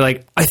 and they're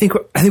like, I think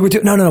we're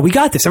doing no, we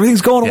got this,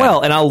 everything's going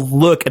well, and I'll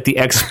look at the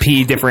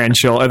XP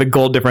differential or the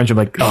gold differential,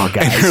 I'm like, oh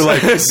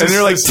guys, and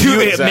they're like,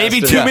 maybe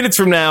 2 minutes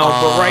from now,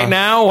 but right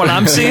now, what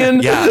I'm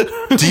seeing,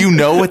 do you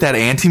know what that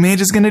anti-mage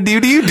is going to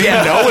do to you? Do you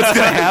know what's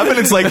going to happen?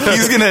 It's like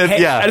he's going to,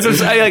 I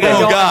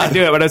don't want to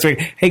do it, but I was like,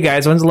 hey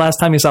guys, when's the last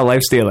time you saw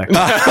Lifestealer?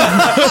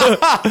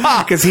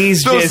 Because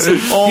he's just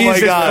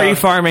free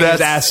farming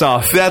his ass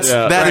off. That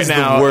is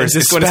the worst.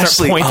 Just going to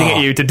start pointing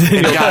at you to do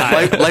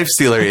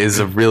Lifestealer is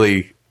a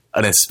really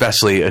an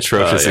especially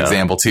atrocious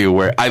example too,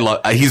 where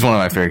he's one of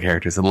my favorite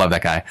characters. I love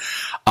that guy.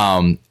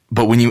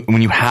 But when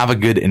you have a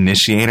good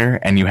initiator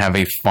and you have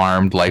a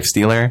farmed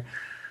lifestealer,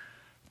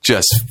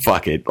 just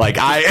fuck it. Like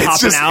it's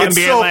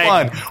so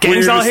fun.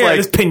 Game's all here,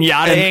 just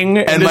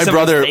pinataing. And my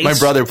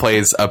brother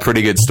plays a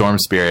pretty good Storm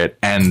Spirit,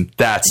 and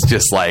that's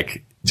just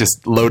like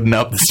loading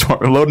up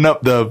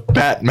the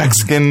fat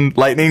Mexican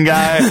lightning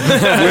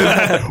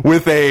guy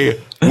with a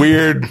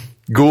weird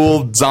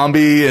ghoul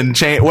zombie and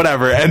chain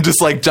whatever, and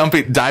just like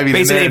diving.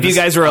 Basically, if you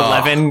guys were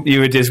 11, you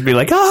would just be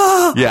like,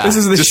 this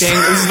is this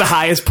is the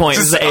highest point.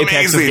 This is the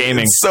apex of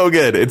gaming. It's so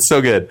good. It's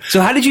so good.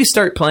 So how did you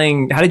start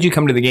playing? How did you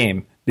come to the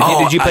game?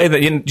 Did you play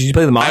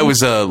the mod? I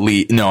was a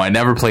lead. No, I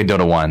never played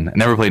Dota 1.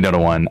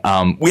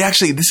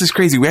 This is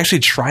crazy. We actually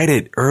tried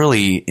it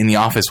early in the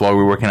office while we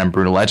were working on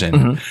Brutal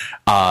Legend.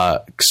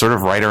 Sort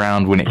of right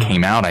around when it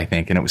came out, I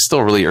think, and it was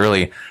still really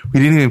early. We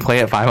didn't even play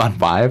it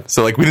 5-on-5,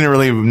 so like we didn't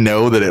really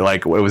know that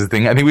it was a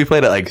thing. I think we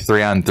played it like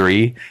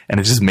 3-on-3, and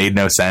it just made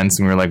no sense.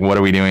 And we were like, "What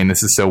are we doing?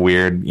 This is so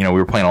weird." You know, we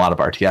were playing a lot of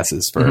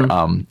RTSs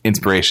for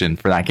inspiration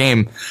for that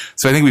game,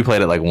 so I think we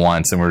played it like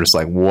once, and we were just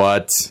like,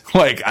 "What?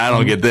 Like, I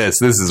don't get this.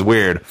 This is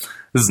weird.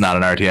 This is not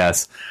an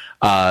RTS."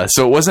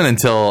 So it wasn't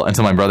until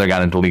my brother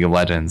got into League of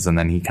Legends, and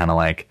then he kind of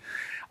like.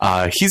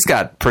 He's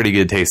got pretty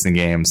good taste in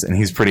games, and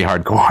he's pretty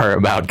hardcore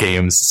about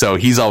games. So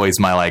he's always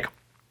my like,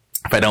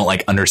 if I don't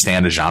like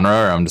understand a genre,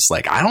 or I'm just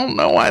like, I don't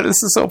know why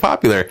this is so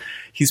popular.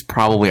 He's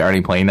probably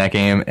already playing that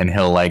game, and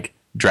he'll like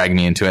drag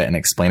me into it and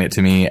explain it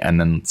to me, and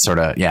then sort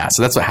of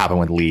So that's what happened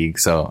with League.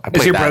 So I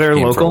played that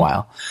game local? For a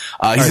while.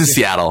 He's in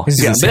Seattle. But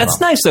that's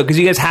nice though, because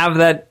you guys have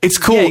that. It's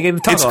cool.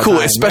 It's cool,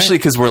 especially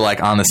because we're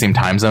like on the same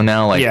time zone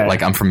now.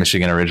 Like I'm from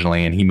Michigan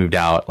originally, and he moved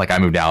out. Like I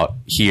moved out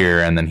here,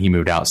 and then he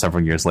moved out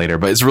several years later.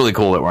 But it's really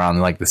cool that we're on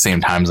like the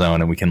same time zone,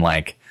 and we can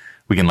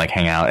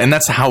hang out. And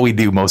that's how we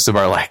do most of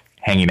our like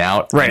hanging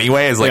out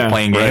anyway, is like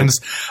playing games.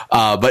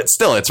 But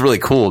still, it's really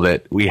cool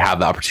that we have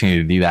the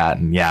opportunity to do that.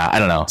 And I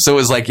don't know. So it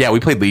was like, we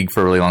played League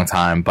for a really long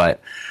time, but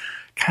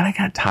kind of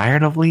got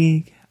tired of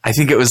League. I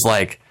think it was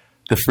like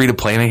the free to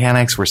play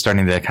mechanics were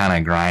starting to kind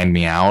of grind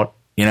me out.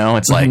 You know,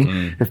 it's like,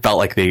 it felt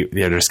like they're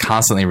just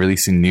constantly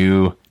releasing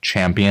new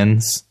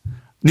champions.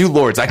 New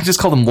lords. I can just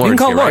call them lords. You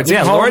can call lords.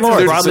 Right? Yeah, lords.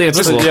 Broadly, it's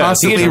just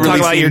constantly you can talk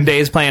about your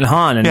days playing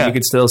Han, and you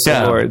could still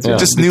say lords. Yeah.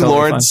 Just new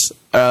lords.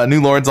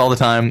 New lords all the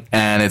time.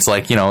 And it's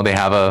like, they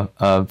have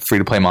a free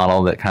to play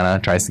model that kind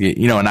of tries to get,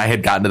 and I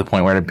had gotten to the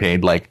point where I had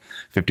paid like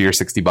 $50 or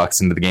 $60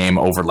 into the game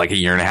over like a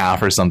year and a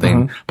half or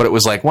something. But it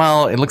was like,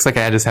 well, it looks like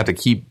I just have to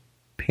keep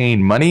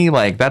paying money.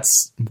 Like,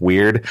 that's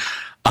weird.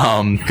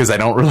 Because I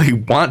don't really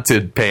want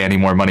to pay any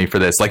more money for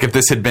this. Like, if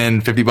this had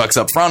been $50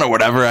 up front or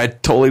whatever, I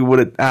totally would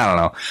have, I don't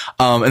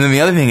know. And then the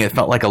other thing, it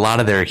felt like a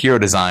lot of their hero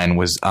design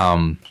was,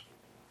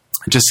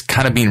 just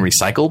kind of being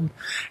recycled.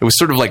 It was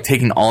sort of like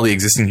taking all the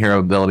existing hero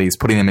abilities,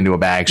 putting them into a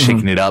bag,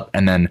 shaking it up,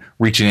 and then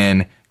reaching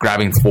in,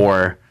 grabbing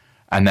 4,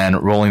 and then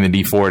rolling the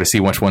D4 to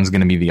see which one's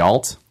going to be the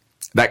alt.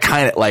 That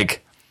kind of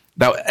like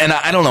that. And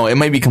I don't know, it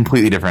might be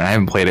completely different. I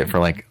haven't played it for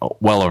like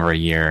well over a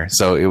year,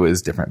 so it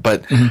was different,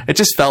 but it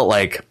just felt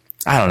like,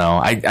 I don't know.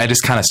 I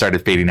just kind of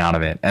started fading out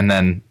of it. And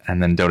then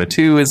Dota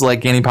 2 is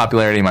like gaining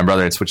popularity. My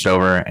brother had switched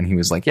over, and he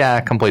was like, yeah,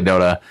 come play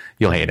Dota.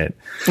 You'll hate it.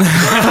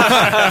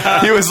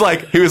 He was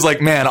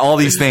like, man, all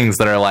these things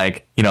that are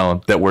like,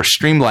 that were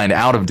streamlined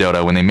out of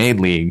Dota when they made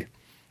League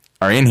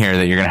are in here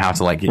that you're going to have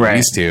to like get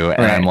used to.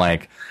 And I'm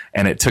like,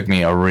 and it took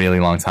me a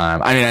really long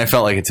time. I mean, I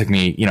felt like it took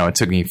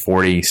me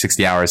 40,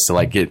 60 hours to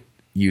like get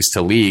used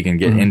to League and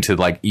get into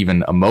like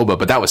even a MOBA,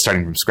 but that was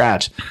starting from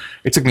scratch.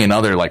 It took me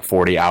another like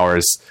 40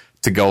 hours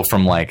to go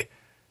from like,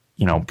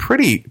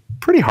 pretty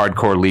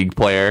hardcore League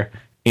player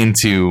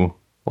into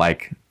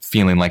like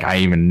feeling like I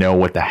even know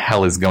what the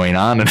hell is going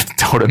on in a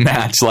Dota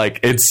match.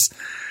 Like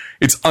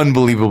it's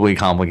unbelievably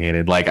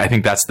complicated. Like, I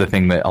think that's the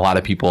thing that a lot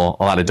of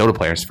Dota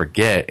players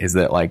forget, is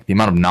that like the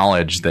amount of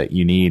knowledge that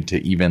you need to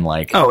even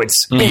like,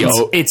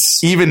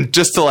 it's even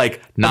just to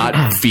like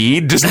not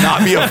feed, just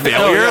not be a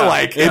failure.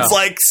 It's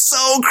like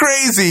so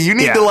crazy. You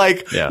need to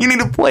like, you need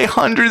to play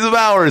hundreds of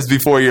hours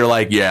before you're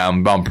like,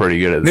 I'm pretty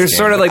good at this. There's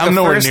sort of like the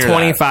first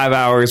 25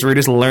 hours where you're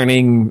just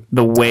learning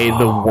the way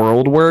the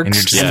world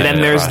works. And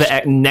then there's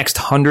the next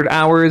 100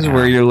 hours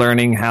where you're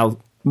learning how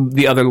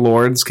the other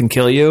lords can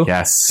kill you.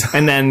 Yes.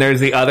 And then there's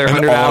the other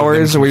 100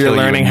 hours where you're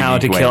learning how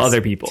to kill other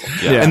people.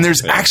 Yeah. And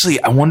there's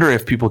actually, I wonder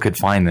if people could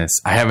find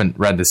this. I haven't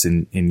read this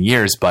in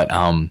years, but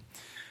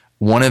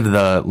one of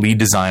the lead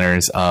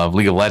designers of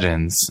League of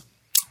Legends,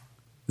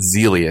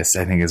 Zelius,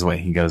 I think is what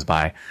he goes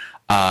by,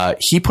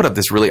 he put up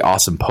this really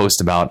awesome post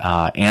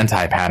about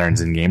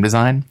anti-patterns in game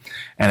design,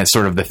 and it's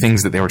sort of the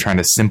things that they were trying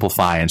to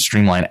simplify and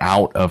streamline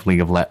out of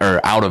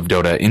out of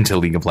Dota into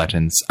League of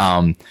Legends.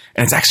 And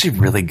it's actually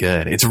really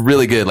good. It's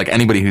really good. Like,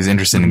 anybody who's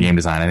interested in game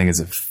design, I think it's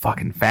a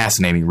fucking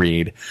fascinating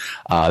read.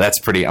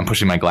 I'm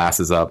pushing my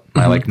glasses up,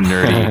 my like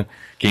nerdy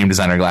game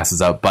designer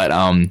glasses up, but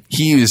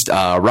he used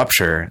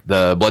Rupture,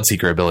 the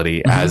Bloodseeker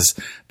ability, as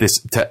this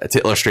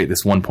to illustrate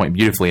this one point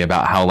beautifully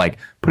about how like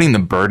putting the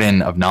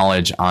burden of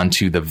knowledge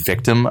onto the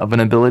victim of an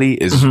ability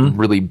is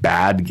really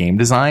bad game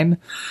design.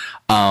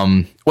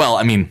 Well,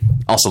 I mean,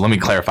 also let me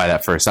clarify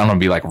that first. I don't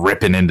want to be like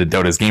ripping into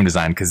Dota's game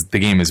design because the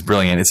game is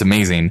brilliant. It's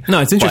amazing. No,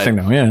 it's interesting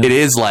though. Yeah, it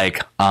is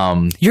like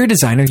you're a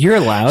designer. You're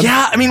allowed.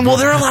 Yeah, I mean, well,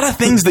 there are a lot of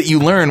things that you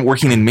learn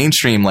working in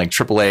mainstream like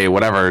AAA,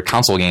 whatever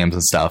console games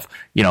and stuff.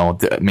 You know,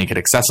 make it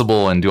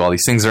accessible and do all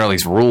these things. There are all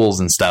these rules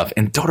and stuff,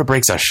 and Dota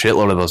breaks a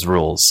shitload of those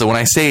rules. So when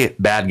I say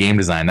bad game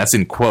design, that's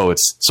in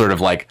quotes, sort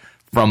of like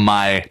from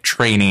my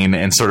training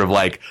and sort of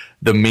like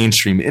the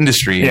mainstream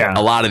industry.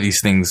 A lot of these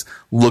things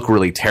look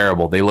really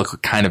terrible. They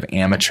look kind of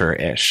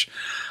amateur-ish.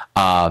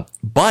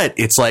 But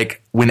it's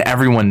like when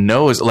everyone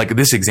knows, like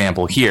this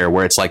example here,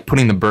 where it's like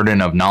putting the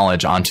burden of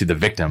knowledge onto the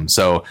victim.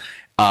 So,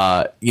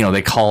 you know,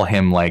 they call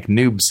him like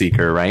Noob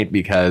Seeker, right?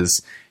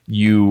 Because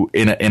you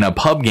in a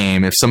pub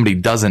game, if somebody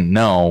doesn't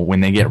know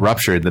when they get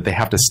ruptured that they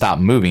have to stop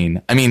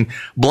moving, I mean,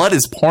 blood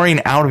is pouring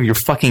out of your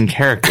fucking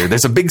character.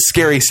 There's a big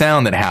scary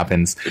sound that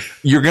happens.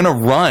 You're gonna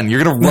run.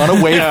 You're gonna run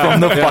away from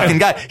the fucking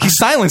guy. He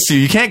silenced you.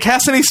 You can't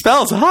cast any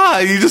spells.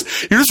 You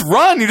just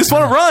run. You just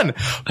want to run.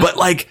 But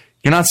like,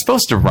 you're not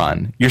supposed to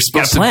run. You're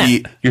supposed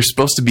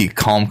to be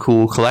calm,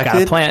 cool,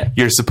 collected.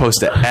 You're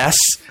supposed to S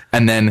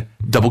and then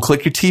double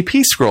click your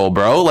TP scroll,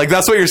 bro. Like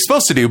that's what you're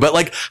supposed to do. But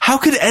like, how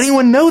could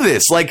anyone know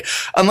this? Like,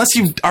 unless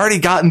you've already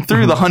gotten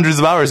through the hundreds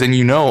of hours and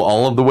you know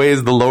all of the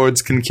ways the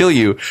lords can kill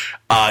you,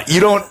 you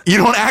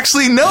don't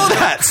actually know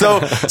that.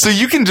 So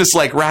you can just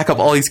like rack up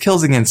all these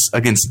kills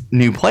against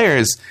new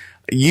players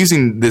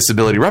using this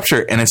ability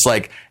Rupture, and it's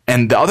like,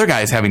 and the other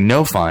guy is having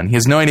no fun. He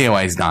has no idea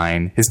why he's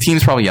dying. His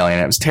team's probably yelling at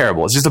him. It was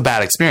terrible. It's just a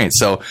bad experience.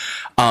 So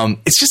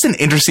it's just an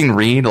interesting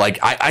read. Like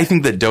I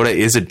think that Dota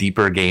is a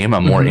deeper game,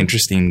 a more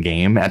interesting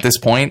game at this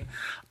point.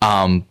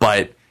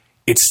 But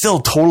it's still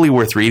totally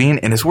worth reading,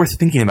 and it's worth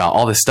thinking about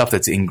all this stuff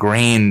that's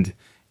ingrained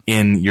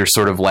in your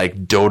sort of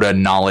like Dota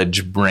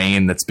knowledge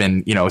brain that's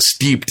been, you know,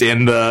 steeped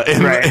in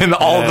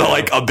all the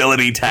like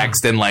ability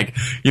text and like,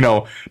 you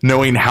know,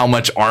 knowing how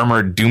much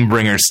armor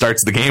Doombringer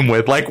starts the game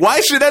with. Like,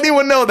 why should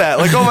anyone know that?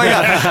 Like, oh my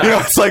God. You know,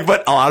 it's like,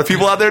 but a lot of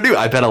people out there do.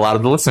 I bet a lot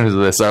of the listeners of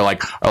this are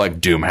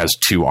like Doom has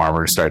 2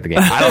 armor to start the game.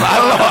 I don't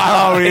know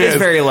how it is.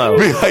 It's very low.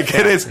 Like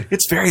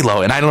it's very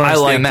low. And I don't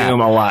understand that. I like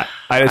Doom a lot.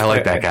 I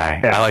like that guy.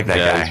 Yeah. I like that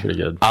guy. It's pretty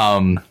good.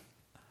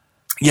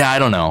 Yeah, I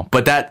don't know.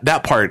 But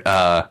that part,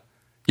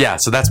 yeah,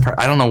 so that's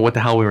I don't know what the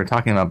hell we were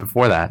talking about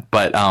before that,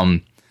 but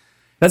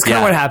that's kind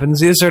of what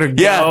happens. You just sort of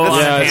go on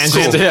a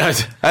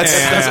tangent.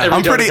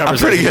 I'm pretty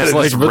good at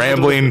like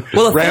rambling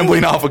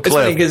off a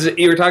cliff. Because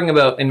you were talking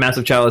about in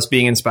Massive Chalice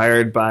being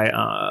inspired by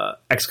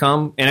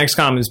XCOM, and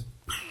XCOM is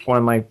one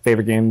of my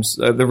favorite games.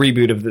 The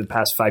reboot of the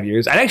past 5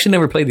 years. I actually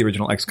never played the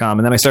original XCOM,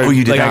 and then I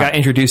started. I got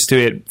introduced to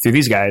it through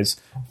these guys,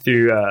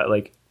 through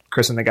like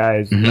Chris and the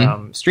guys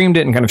streamed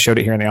it and kind of showed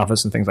it here in the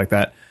office and things like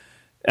that.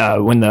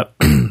 When the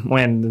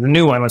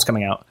new one was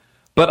coming out.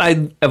 But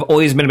I've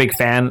always been a big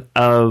fan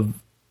of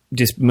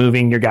just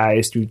moving your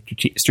guys through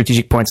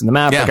strategic points in the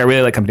map. Yeah. Like I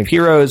really like Company of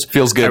Heroes.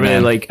 Feels good. I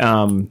really like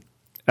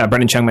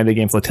Brendan Chung made the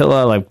game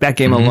Flotilla. I like that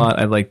game a lot.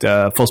 I liked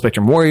Full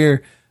Spectrum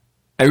Warrior.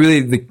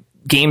 The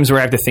games where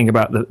I have to think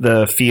about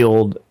the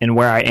field and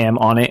where I am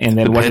on it, and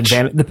then what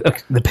advantage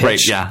the pitch. Right,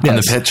 yeah, on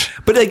the pitch.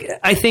 But like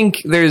I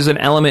think there's an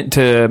element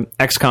to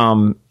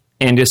XCOM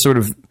and just sort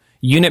of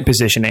unit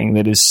positioning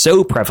that is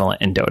so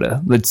prevalent in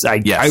Dota.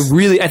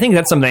 I think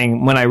that's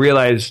something when I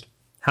realized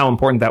how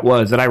important that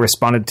was that I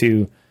responded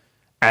to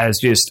as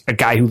just a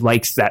guy who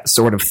likes that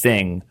sort of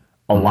thing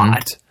a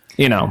lot.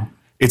 You know,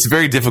 it's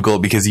very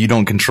difficult because you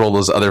don't control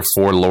those other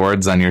 4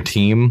 lords on your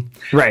team,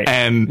 right?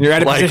 And you're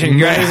out of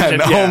position.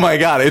 Oh my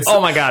god!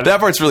 That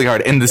part's really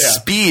hard. And the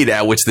speed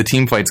at which the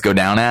team fights go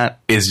down at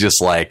is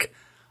just like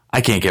I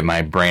can't get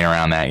my brain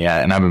around that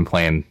yet. And I've been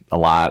playing a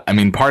lot. I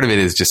mean, part of it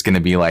is just going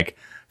to be like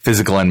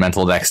physical and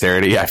mental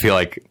dexterity. I feel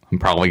like I'm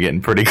probably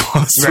getting pretty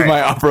close to my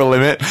upper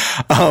limit.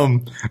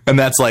 And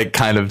that's like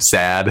kind of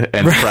sad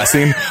and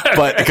depressing,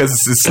 but because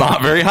it's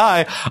not very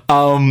high.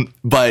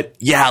 But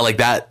yeah, like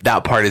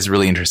that part is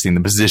really interesting.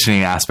 The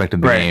positioning aspect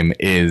of the game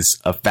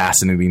is a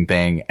fascinating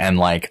thing. And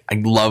like,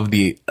 I love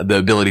the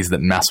abilities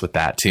that mess with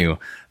that too.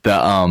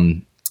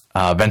 The,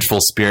 Vengeful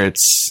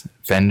Spirits.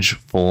 That's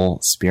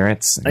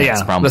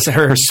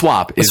her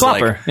swap is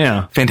like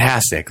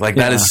fantastic. Like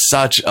that is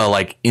such a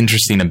like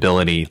interesting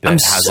ability that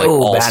has like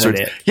all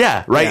sorts.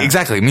 Yeah, right. Yeah.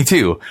 Exactly. Me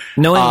too.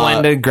 Knowing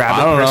when to grab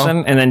a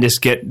person and then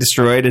just get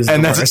destroyed is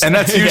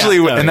that's usually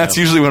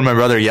usually when my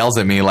brother yells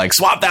at me like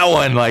swap that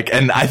one. Like,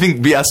 and I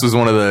think BS was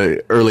one of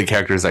the early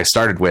characters I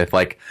started with.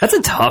 Like that's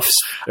a tough.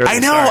 I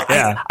know.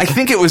 I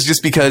think it was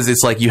just because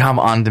it's like you have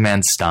on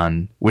demand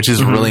stun, which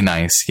is really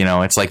nice. You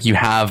know, it's like you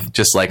have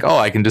just like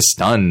I can just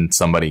stun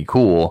somebody.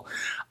 Cool.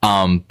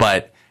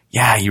 But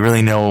yeah, you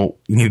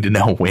need to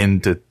know when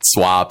to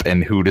swap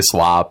and who to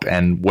swap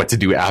and what to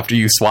do after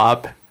you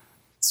swap.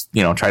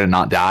 try to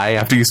not die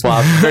after you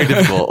swap. Very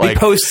difficult. Like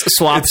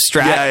post-swap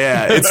strat.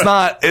 Yeah. It's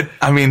not,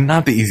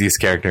 not the easiest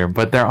character,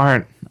 but there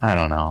aren't, I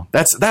don't know.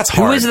 That's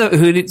hard.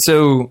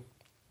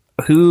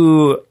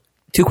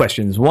 Two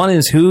questions. One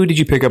is, who did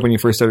you pick up when you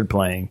first started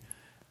playing?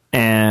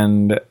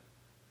 And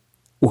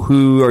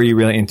who are you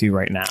really into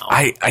right now?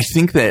 I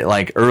think that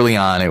like early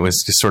on, it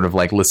was just sort of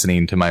like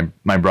listening to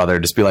my brother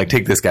just be like,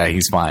 take this guy,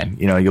 he's fine.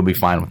 You'll be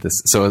fine with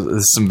this. So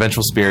some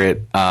Vengeful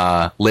Spirit,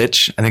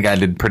 Lich. I think I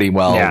did pretty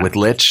well with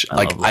Lich.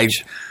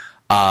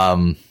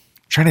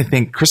 Trying to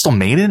think, Crystal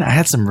Maiden. I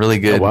had some really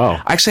good. Oh,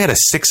 wow. I actually had a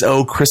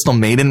 6-0 Crystal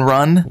Maiden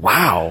run.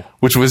 Wow.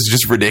 Which was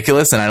just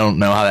ridiculous, and I don't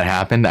know how that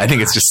happened. I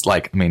think it's just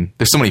like,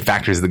 there's so many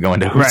factors that go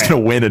into who's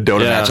going to win a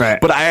Dota match. Right.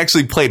 But I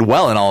actually played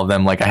well in all of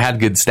them. Like I had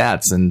good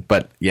stats,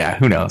 but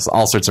who knows?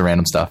 All sorts of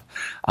random stuff.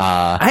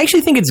 I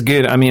actually think it's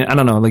good. I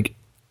don't know, like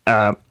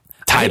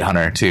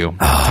Tidehunter too.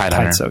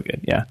 Tidehunter, so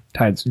good. Yeah,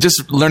 Tide's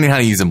just learning how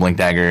to use a Blink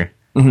Dagger.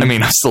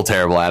 Mm-hmm. I'm still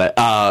terrible at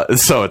it.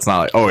 So it's not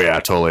like, oh yeah,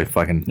 totally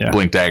fucking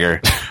Blink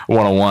Dagger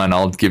 101.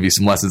 I'll give you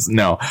some lessons.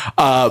 No.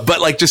 But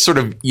like just sort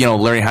of,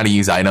 learning how to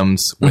use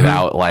items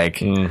without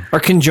like, or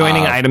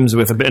conjoining items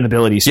with an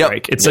ability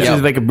strike. It's such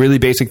like a really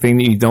basic thing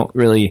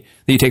that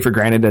you take for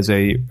granted as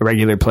a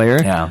regular player.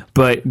 Yeah.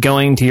 But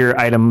going to your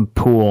item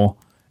pool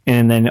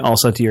and then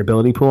also to your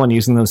ability pool and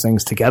using those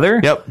things together.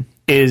 Yep.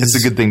 It's a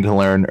good thing to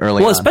learn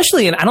early on.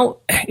 Especially, and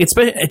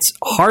it's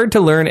hard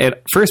to learn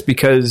at first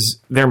because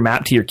they're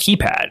mapped to your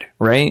keypad,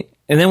 right?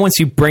 And then once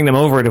you bring them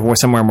over to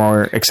somewhere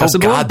more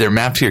accessible. Oh God, they're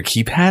mapped to your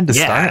keypad to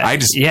start? I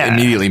just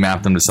immediately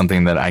mapped them to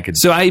something that I could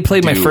So I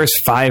played my first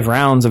 5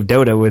 rounds of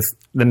Dota with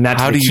the map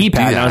to the keypad.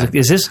 And I was like,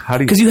 is this...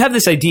 Because you have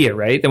this idea,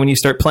 right? That when you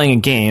start playing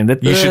a game,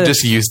 that you should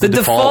just use the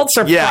defaults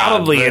are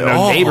probably in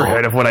the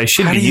neighborhood of what I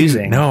should be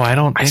using. No, I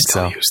don't think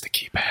so. I still use the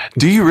keypad.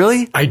 Do you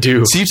really? I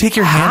do. So you take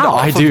your hand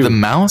off of the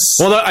mouse?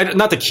 Well,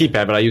 not the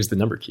keypad, but I use the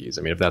number keys.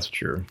 If that's what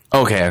you're...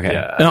 Okay.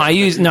 Yeah. No, I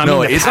use...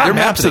 No, it's not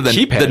mapped to the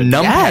keypad. The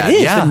numpad. Yeah, it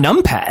is. The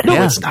numpad.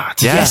 No, it's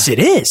not. Yes, it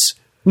is.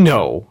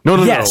 No.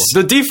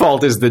 The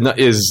default is the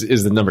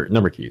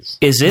number keys.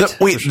 Is it?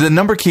 The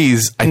number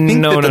keys. I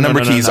think the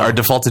number keys are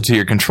defaulted to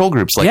your control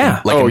groups, like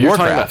in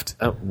Warcraft.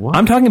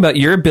 I'm talking about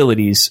your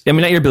abilities. I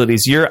mean, not your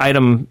abilities. Your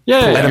item.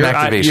 Item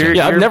activation.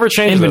 I've never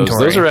changed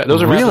inventory.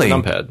 Those are really the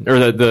numpad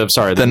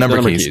or the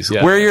number keys.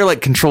 Yeah. Where are your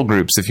like control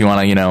groups if you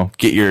want to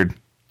get your.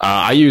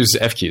 I use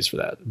F keys for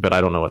that, but I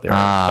don't know what they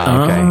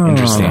are. Okay,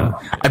 interesting.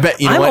 I bet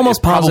I'm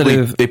almost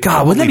positive.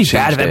 God, wouldn't that be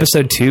bad if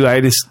episode 2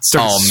 I just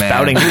start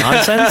spouting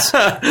nonsense?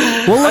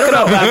 We'll look it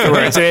up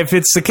afterwards. If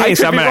it's the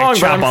case, I'm going to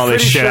chop all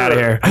this shit out of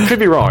here. I could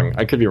be wrong.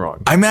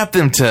 I mapped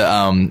them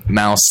to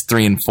mouse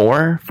 3 and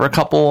 4 for a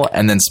couple,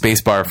 and then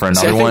spacebar for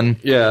another one.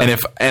 Yeah. And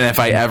if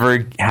I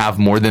ever have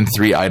more than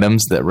 3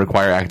 items that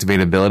require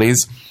activated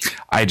abilities,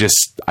 I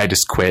just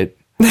quit.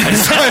 I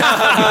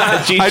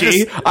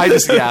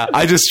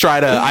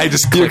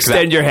just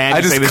extend your hand.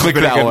 I just click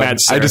that one.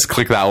 I just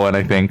click that one.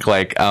 I think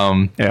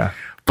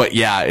But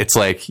it's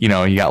like you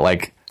got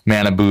like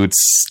mana boots,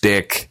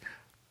 stick,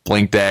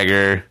 Blink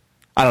Dagger.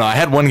 I don't know. I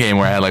had one game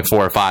where I had like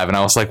 4 or 5, and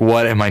I was like,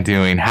 "What am I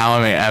doing? How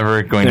am I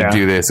ever going to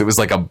do this?" It was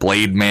like a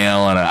blade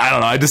mail, and I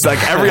don't know. I just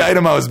like every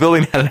item I was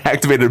building had an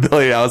activated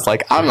ability. I was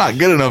like, "I'm not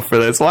good enough for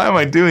this. Why am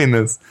I doing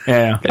this?"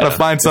 Gotta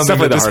find something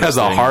that just has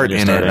a heart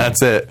in it.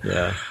 That's it.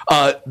 Yeah.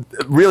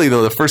 Really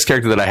though, the first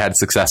character that I had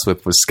success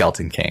with was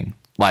Skeleton King.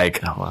 Like,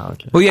 Well,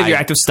 you have your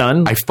active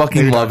stun. I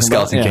fucking love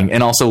Skeleton King,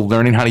 and also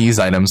learning how to use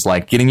items.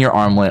 Like getting your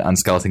armlet on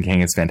Skeleton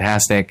King is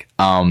fantastic.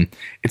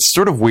 It's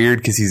sort of weird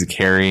because he's a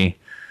carry.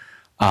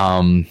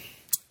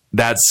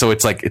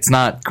 It's like it's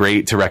not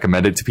great to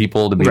recommend it to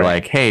people to be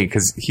like, hey,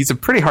 because he's a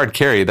pretty hard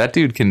carry. That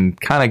dude can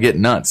kind of get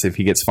nuts if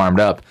he gets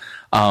farmed up.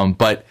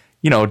 But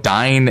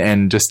dying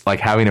and just like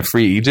having a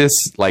free Aegis,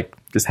 like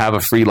just have a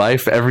free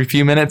life every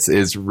few minutes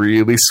is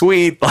really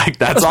sweet. Like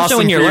that's awesome.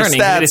 When you're learning,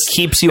 it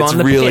keeps you on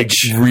the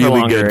pitch.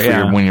 Really good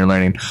for when you're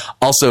learning.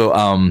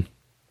 Also,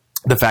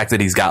 the fact that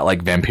he's got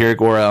like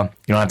Vampiric Aura,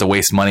 you don't have to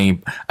waste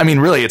money. I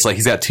mean, really, it's like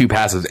he's got 2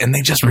 passives, and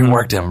they just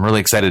reworked him. I'm really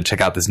excited to check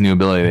out this new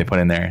ability they put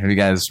in there. Have you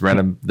guys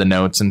read the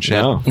notes and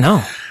shit?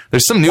 No.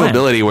 There's some new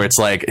ability where it's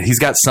like he's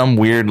got some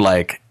weird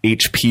like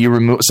HP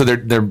remove. So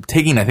they're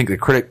taking, I think,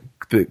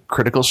 the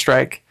critical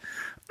strike,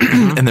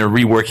 and they're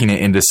reworking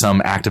it into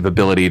some active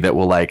ability that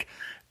will like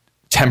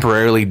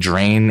temporarily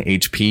drain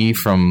HP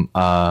from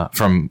a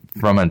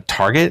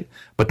target,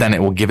 but then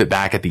it will give it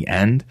back at the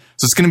end.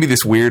 So it's going to be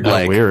this weird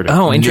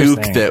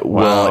nuke that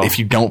will, if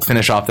you don't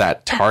finish off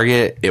that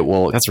target, it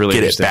will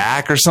get it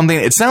back or something.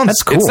 It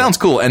sounds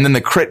cool. And then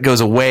the crit goes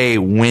away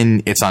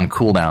when it's on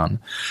cooldown,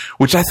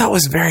 which I thought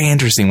was very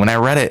interesting. When I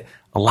read it,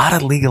 a lot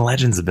of League of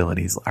Legends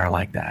abilities are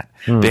like that.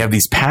 They have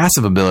these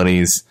passive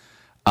abilities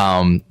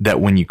that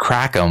when you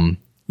crack them,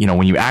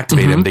 when you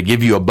activate them, they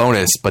give you a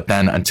bonus, but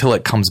then until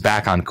it comes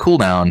back on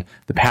cooldown,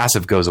 the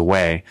passive goes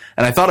away.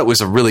 And I thought it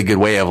was a really good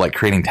way of like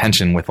creating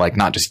tension with like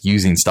not just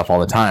using stuff all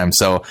the time.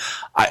 So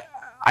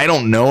I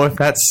don't know if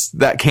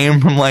that came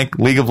from like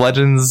League of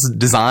Legends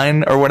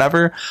design or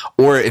whatever,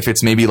 or if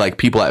it's maybe like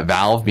people at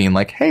Valve being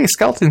like, hey,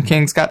 Skeleton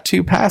King's got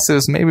 2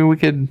 passives, maybe we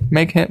could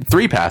make him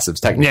 3 passives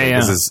technically.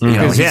 Yeah.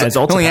 He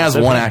only has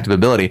 1 active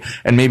ability,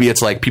 and maybe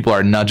it's like people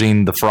are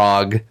nudging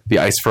the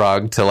ice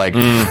frog to like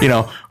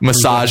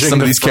massage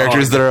some of these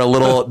characters that are a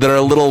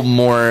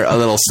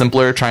little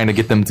simpler, trying to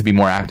get them to be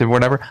more active or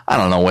whatever. I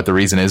don't know what the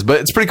reason is,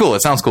 but it's pretty cool.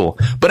 It sounds cool.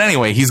 But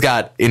anyway, he's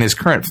got in his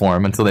current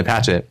form until they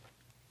patch it,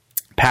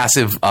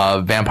 passive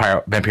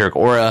vampiric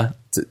aura.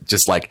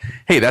 Just like,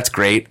 hey, that's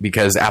great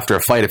because after a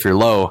fight, if you're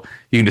low,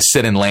 you can just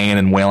sit in lane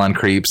and wail on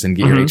creeps and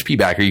get your HP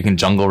back, or you can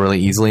jungle really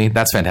easily.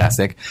 That's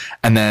fantastic.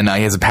 And then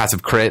he has a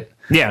passive crit.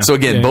 Yeah. So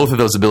again, both of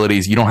those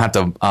abilities, you don't have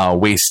to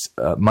waste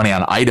money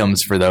on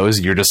items for those.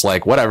 You're just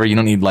like, whatever. You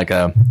don't need like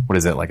a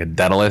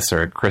Daedalus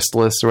or a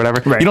Crystallis or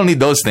whatever. Right. You don't need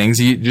those things.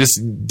 You just,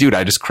 dude,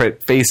 I just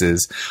crit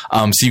faces.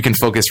 So you can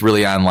focus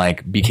really on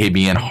like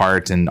BKB and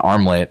Heart and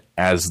Armlet,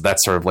 as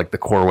that's sort of like the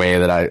core way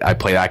that I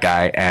play that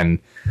guy, and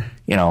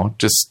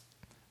just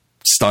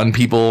stun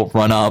people,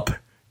 run up,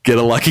 get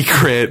a lucky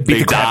crit,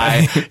 they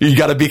die. You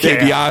got a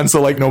BKB on,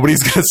 so like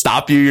nobody's gonna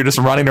stop you. You're just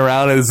running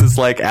around as this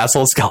like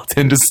asshole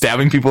skeleton, just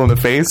stabbing people in the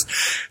face.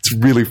 It's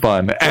really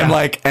fun,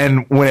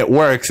 and when it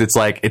works, it's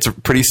like it's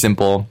pretty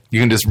simple.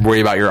 You can just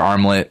worry about your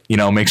armlet.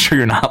 Make sure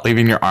you're not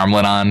leaving your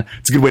armlet on.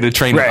 It's a good way to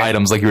train your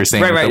items, like you were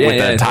saying with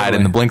the Tide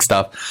and the Blink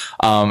stuff.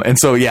 And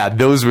so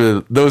those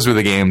were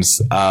the games.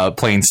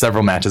 Playing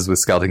several matches with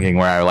Skeleton King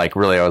where I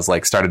was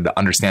started to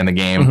understand the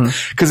game,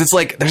 because it's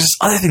like there's this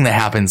other thing that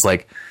happens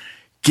like.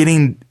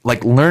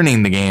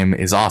 Learning the game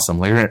is awesome.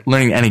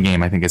 Learning any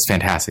game, I think, is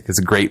fantastic. It's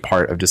a great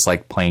part of just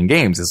like playing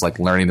games. It's like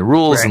learning the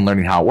rules and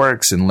learning how it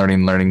works, and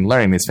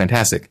learning is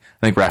fantastic.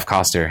 I think Raph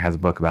Koster has a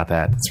book about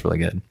that. That's really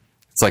good.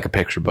 It's like a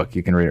picture book.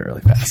 You can read it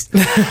really fast.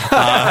 But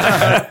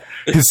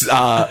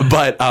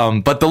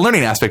the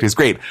learning aspect is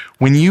great.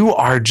 When you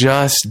are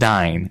just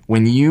dying,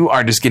 when you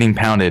are just getting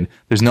pounded,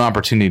 there's no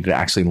opportunity to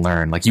actually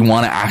learn. Like, you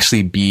want to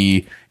actually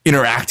be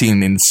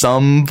interacting in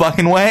some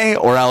fucking way,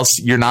 or else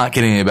you're not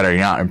getting any better. You're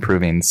not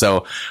improving.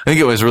 So I think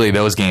it was really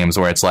those games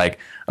where it's like,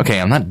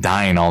 okay, I'm not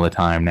dying all the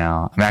time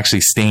now. I'm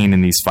actually staying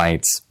in these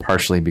fights,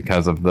 partially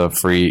because of the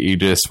free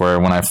Aegis, where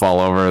when I fall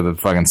over, the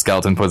fucking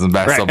skeleton puts them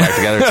back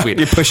together. Sweet.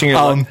 You're pushing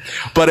your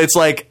but it's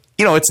like,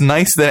 it's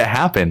nice that it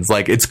happens.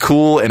 Like, it's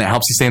cool, and it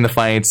helps you stay in the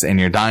fights, and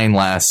you're dying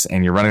less,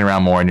 and you're running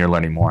around more, and you're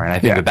learning more. And I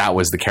think that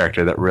was the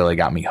character that really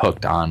got me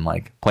hooked on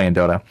like playing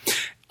Dota.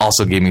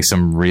 Also gave me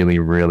some really,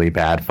 really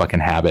bad fucking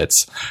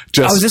habits.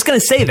 I was just going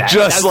to say that.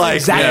 Just like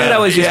exactly what I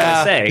was just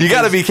going to say. You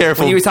got to be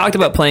careful. When you talked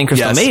about playing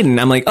Crystal Maiden,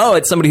 I'm like, oh,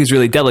 it's somebody who's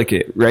really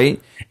delicate, right?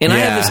 And I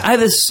have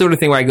this sort of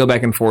thing where I go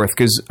back and forth,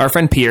 because our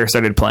friend Pierre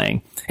started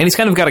playing, and he's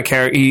kind of got a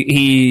character.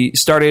 He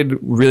started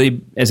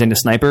really as into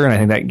sniper, and I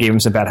think that gave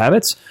him some bad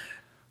habits.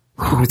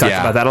 We talked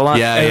about that a lot.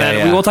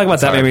 We will talk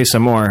about that maybe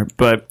some more.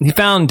 But he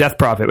found Death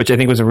Prophet, which I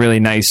think was a really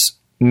nice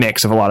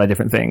mix of a lot of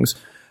different things.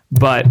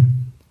 But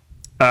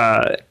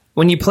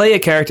when you play a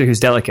character who's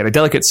delicate, a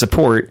delicate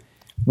support,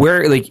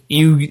 where like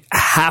you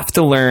have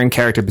to learn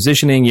character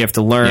positioning, you have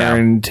to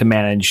learn to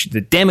manage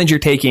the damage you're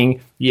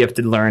taking, you have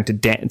to learn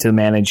to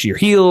manage your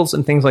heals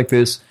and things like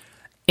this.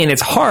 And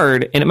it's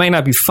hard, and it might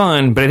not be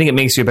fun, but I think it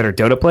makes you a better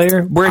Dota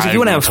player. Whereas if you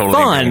want to have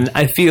fun,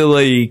 I feel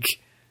like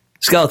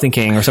Skeleton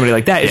King or somebody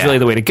like that is really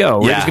the way to go.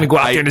 We're just going to go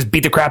out there and just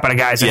beat the crap out of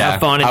guys and have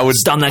fun and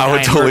stun that guy. I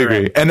would totally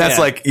agree. And that's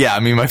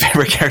my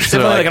favorite characters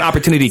are like an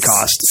opportunity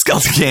cost.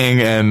 Skeleton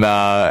King and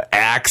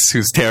Axe,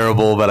 who's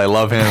terrible, but I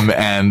love him.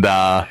 And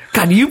God,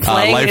 you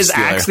playing as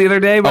Axe the other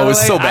day? It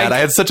was so bad. I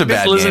had such a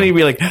bad game. Listening to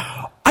me like,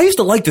 I used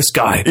to like this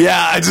guy.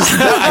 Yeah,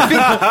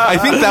 I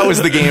think that was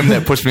the game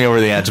that pushed me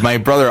over the edge. My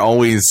brother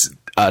always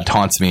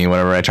taunts me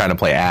whenever I try to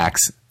play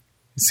Axe.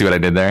 See what I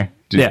did there?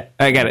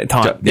 I got it.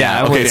 Taunt.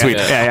 Yeah. Okay. Sweet.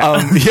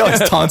 He always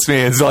taunts me.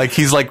 It's like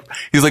he's like,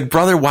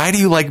 brother, why do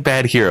you like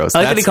bad heroes? I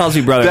like that he calls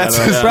me brother. That's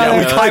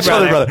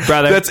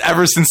brother. That's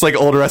ever since like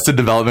Old Arrested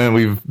Development.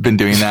 We've been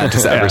doing that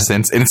just ever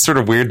since, and it's sort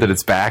of weird that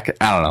it's back.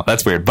 I don't know.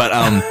 That's weird, but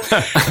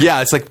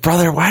it's like,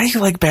 brother, why do you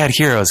like bad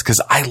heroes?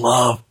 Because I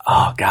love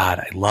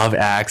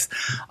Axe.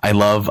 I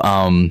love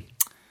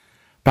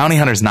Bounty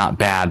Hunter's not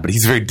bad, but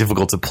he's very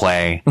difficult to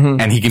play,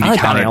 and he can be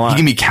countered. He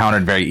can be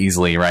countered very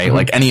easily, right?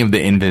 Like any of the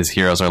Invis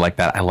heroes are like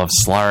that. I love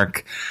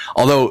Slark.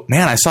 Although,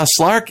 man, I saw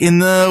Slark in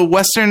the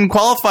Western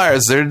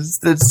qualifiers.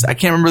 I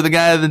can't remember the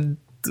guy that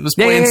was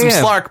playing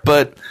some Slark,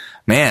 but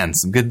man,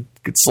 some good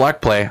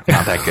Slark play.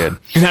 Not that good.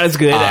 Not as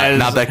good as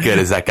not that good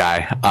as that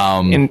guy.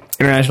 In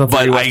international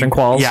Western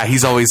quals. Yeah,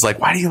 he's always like,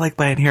 why do you like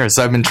bad heroes?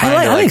 So I've been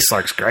trying to. I think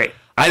Slark's great.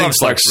 I think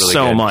Slark's really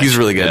good. Much. He's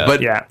really good.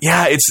 But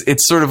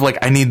it's sort of like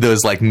I need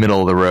those like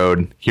middle of the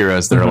road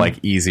heroes that are like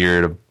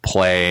easier to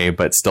play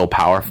but still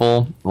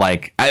powerful.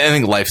 Like I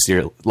think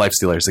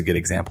Lifestealer is a good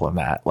example of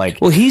that. Like,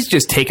 well, he's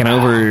just taken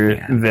over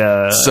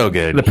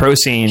the pro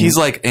scene. He's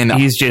like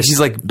he's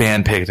like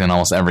band picked in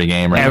almost every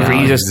game right now.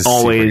 He's just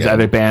always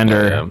either banned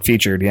or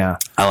featured. Yeah,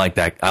 I like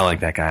that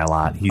guy a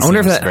lot. He's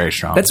very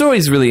strong. That's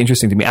always really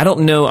interesting to me. I don't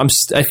know.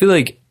 I feel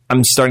like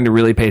I'm starting to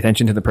really pay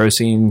attention to the pro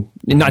scene,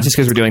 not just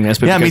because we're doing this,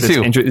 but me because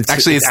too. it's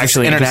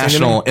actually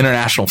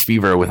international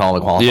fever with all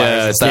the qualifiers.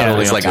 Yeah,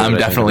 it's like I'm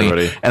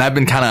definitely, and I've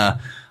been kind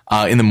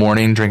of in the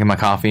morning drinking my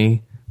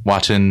coffee,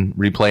 watching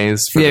replays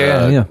for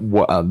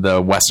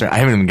the Western. I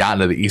haven't even gotten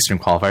to the Eastern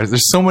qualifiers.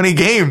 There's so many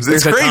games.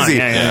 It's crazy.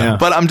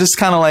 But I'm just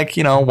kind of like,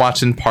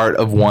 watching part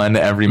of one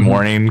every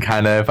morning,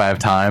 kind of, if I have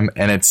time.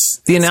 And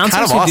it's the announcers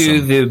kind of awesome.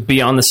 who do the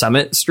Beyond the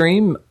Summit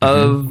stream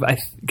of, I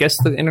guess,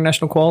 the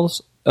international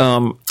quals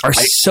are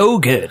so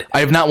good.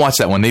 I have not watched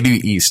that one. They do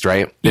East,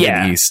 right? They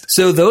do East.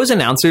 So those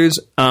announcers,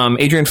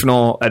 Adrian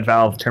Fennell at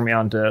Valve turned me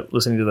on to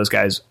listening to those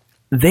guys.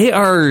 They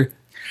are...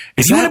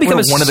 Is that where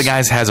one of the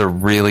guys has a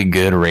really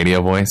good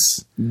radio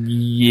voice?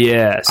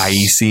 Yes.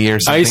 IEC or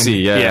something?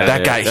 IEC, yeah.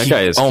 That guy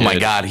is good. My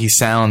God, he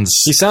sounds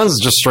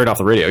just straight off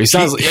the radio. He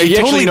sounds... He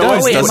totally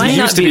does. He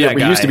used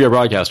to be a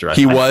broadcaster.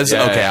 He was?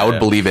 Okay, I would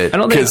believe it. I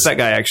don't think it's that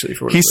guy, actually.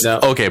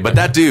 Okay, but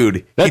that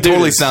dude, he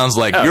totally sounds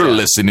like you're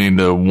listening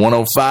to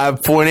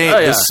 105.8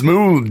 The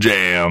Smooth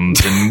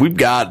Jams, and we've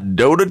got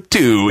Dota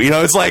 2.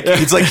 It's like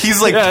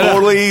he's like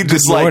totally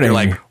just like, you're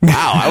like,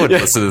 wow, I would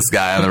listen to this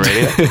guy on the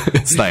radio.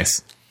 It's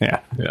nice.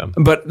 Yeah.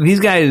 But these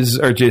guys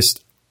are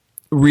just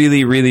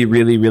really, really,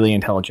 really, really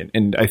intelligent.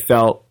 And I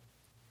felt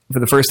for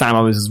the first time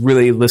I was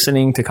really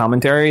listening to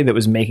commentary that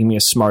was making me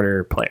a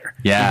smarter player.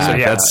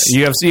 Yeah. So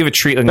you have a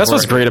treat. That's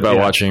what's great about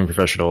watching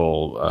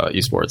professional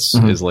esports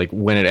is like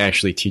when it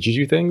actually teaches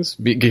you things,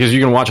 because you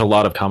can watch a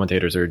lot of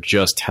commentators that are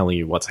just telling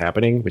you what's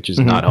happening, which is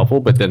not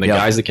helpful. But then the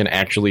guys that can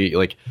actually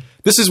like,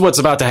 this is what's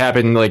about to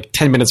happen like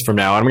 10 minutes from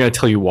now. And I'm going to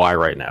tell you why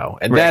right now.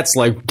 And that's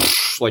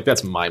like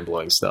that's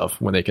mind-blowing stuff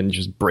when they can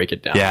just break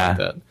it down like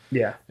that.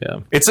 Yeah.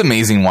 It's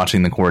amazing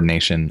watching the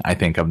coordination, I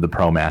think, of the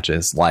pro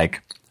matches.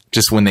 Like,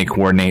 just when they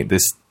coordinate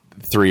this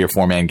 3 or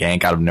 4 man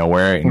gank out of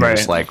nowhere, and you're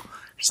just like,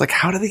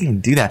 how do they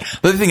even do that?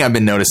 The other thing I've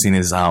been noticing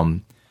is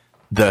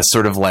the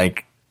sort of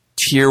like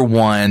tier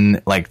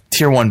one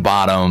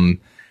bottom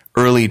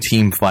early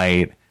team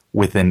fight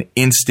with an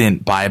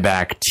instant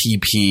buyback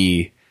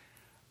TP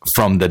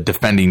from the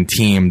defending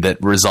team that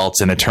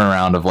results in a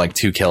turnaround of like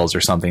 2 kills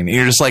or something. And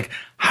you're just like,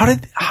 how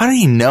did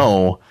he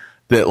know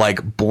that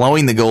like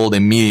blowing the gold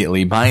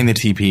immediately, buying the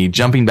TP,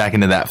 jumping back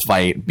into that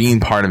fight, being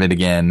part of it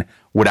again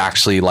would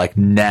actually like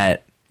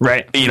net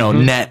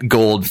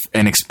gold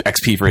and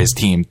XP for his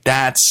team?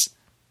 That's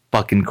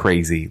fucking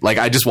crazy. Like,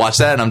 I just watched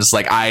that and I'm just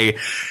like,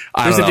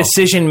 there's a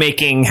decision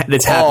making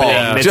that's happening.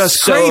 That's just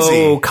so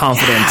crazy.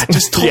 Confident. Yeah,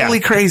 just totally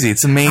crazy.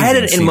 It's amazing. I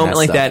had a moment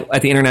like that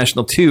at the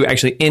International too,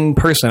 actually in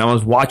person. I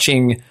was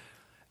watching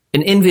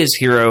an Invis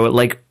hero,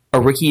 like a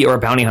Riki or a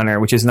Bounty Hunter,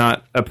 which is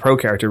not a pro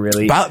character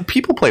really.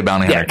 People play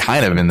Bounty Hunter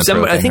kind of in the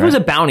pro I think it was a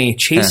bounty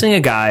chasing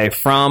a guy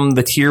from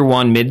the tier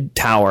 1 mid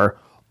tower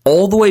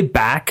all the way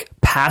back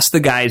past the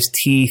guy's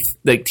teeth,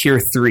 like tier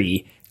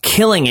 3,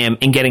 killing him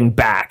and getting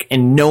back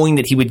and knowing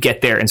that he would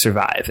get there and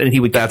survive and he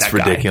would get that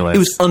ridiculous. Guy. It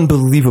was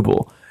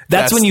unbelievable.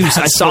 That's when I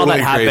saw totally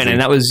that happen, crazy. and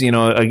that was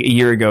a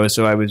year ago.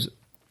 So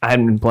I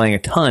hadn't been playing a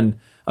ton.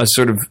 I was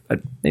sort of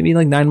maybe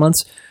like 9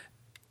 months,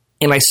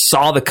 and I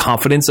saw the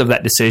confidence of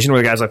that decision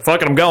where the guy's like,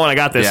 "Fuck it, I'm going. I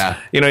got this." Yeah.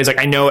 He's like,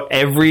 "I know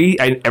every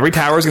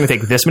tower is going to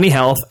take this many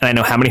health, and I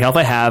know how many health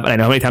I have, and I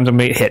know how many times I'm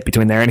going to hit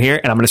between there and here,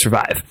 and I'm going to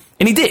survive."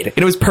 And he did, and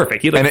it was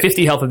perfect. He had like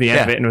 50 health at the end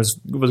of it, and it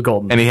was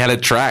golden. And he had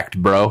it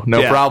tracked, bro.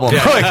 No problem.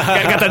 Yeah.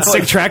 got that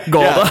sick track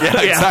gold.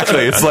 Yeah,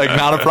 exactly. It's like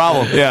not a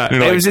problem. Yeah,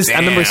 it was just. Damn. I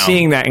remember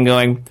seeing that and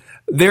going,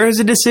 there is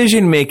a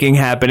decision making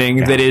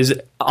happening that is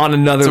on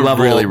another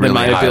level really, really than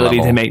my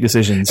ability to make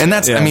decisions. And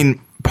that's, I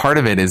mean, part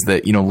of it is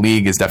that,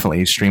 League is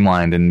definitely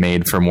streamlined and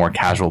made for more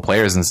casual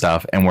players and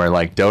stuff. And where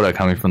like Dota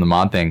coming from the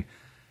mod thing,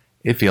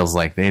 it feels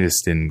like they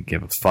just didn't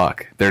give a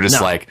fuck. They're just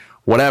like,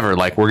 whatever,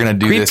 like we're going to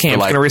do Creep this.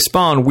 Camp's like, going to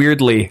respawn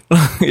weirdly.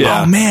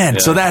 Oh man. Yeah.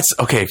 So that's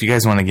okay. If you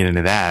guys want to get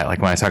into that,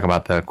 like when I talk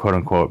about the quote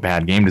unquote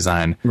bad game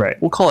design,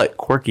 right, we'll call it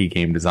quirky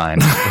game design.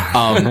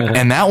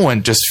 And that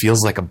one just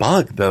feels like a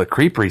bug, the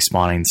creep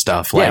respawning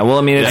stuff. Like, well,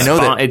 I mean,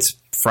 it's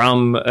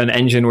from an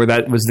engine where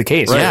that was the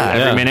case. Right? Yeah.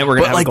 Every minute we're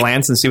going to have a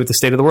glance and see what the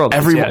state of the world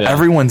is.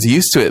 Everyone's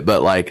used to it,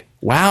 but like,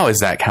 wow, is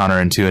that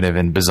counterintuitive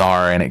and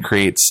bizarre, and it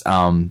creates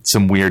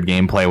some weird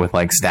gameplay with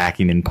like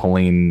stacking and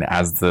pulling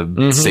as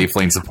the safe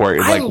lane support.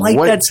 I like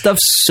that stuff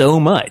so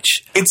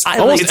much. It's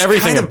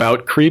everything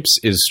about creeps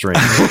is strange.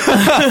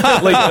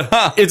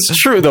 Like, it's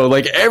true though.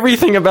 Like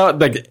everything about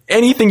like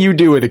anything you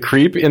do with a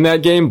creep in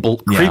that game,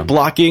 creep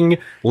blocking,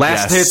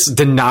 last hits,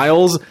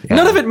 denials,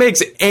 none of it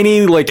makes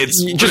any like.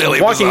 It's just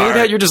really walking into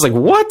that, you're just like,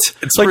 what?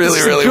 It's like, really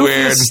really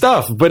weird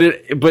stuff. But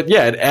it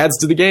adds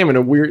to the game in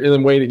a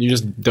way that you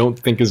just don't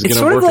think is going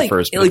to work at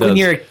first. Like when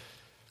you're,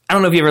 I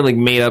don't know if you ever like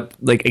made up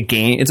like a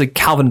game. It's like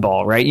Calvin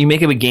Ball, right? You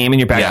make up a game in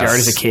your backyard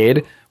as a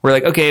kid. We're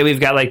like, okay, we've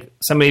got like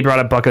somebody brought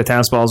a bucket of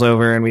tennis balls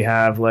over, and we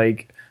have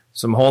like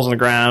some holes in the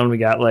ground. We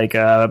got like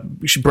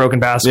broken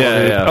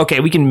basketball. Yeah. Okay,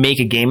 we can make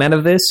a game out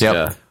of this. Yep.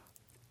 Yeah.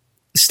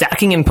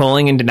 Stacking and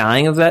pulling and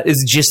denying of that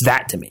is just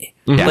that to me.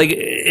 Mm-hmm. Like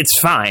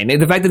it's fine.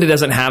 The fact that it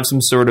doesn't have some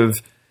sort of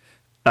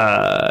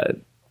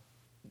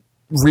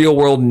real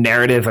world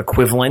narrative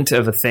equivalent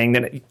of a thing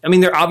that, I mean,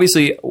 there are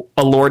obviously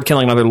a lord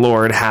killing another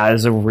lord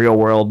has a real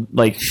world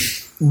like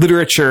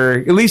literature.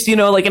 At least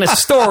like in a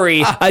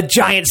story, a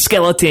giant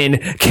skeleton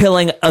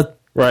killing a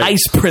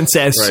ice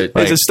princess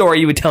is a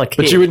story you would tell a kid.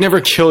 But you would never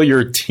kill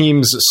your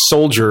team's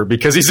soldier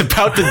because he's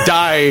about to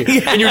die,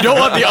 and you don't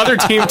want the other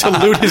team to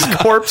loot his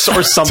corpse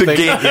or something.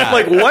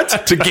 Like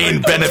what? To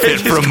gain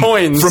benefit from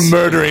coins from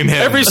murdering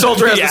him. Every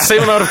soldier has the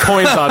same amount of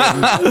coins on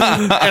him,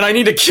 and I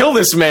need to kill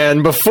this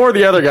man before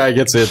the other guy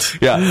gets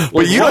it. Yeah,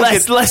 but you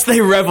don't lest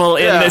they revel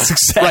in the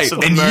success. Right,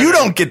 and you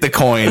don't get the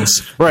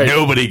coins. Right,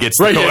 nobody gets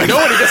the coins. Yeah,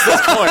 nobody gets this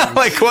coin.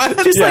 Like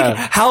what? Just like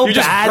how you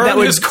bad just that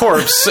was. His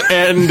corpse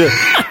and.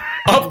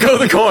 Up go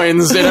the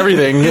coins and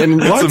everything.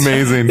 And that's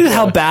amazing.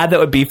 How bad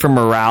that would be for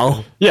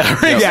morale. Yeah,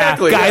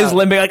 exactly. Guys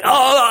limping like,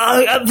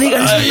 I think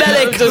I'm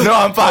medic. No,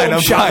 I'm fine. I'm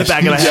shot fine. The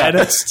back of the head.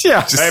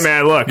 Just, hey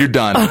man, look, you're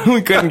done.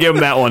 We couldn't give him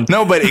that one.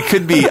 No, but it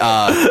could be.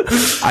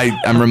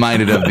 I'm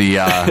reminded of the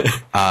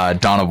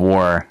Dawn of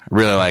War.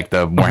 Really like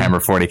the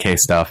Warhammer 40K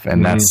stuff,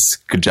 and that's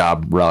good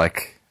job,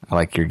 Relic. I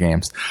like your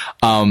games.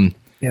 They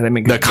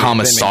make the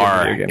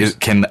Commissar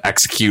can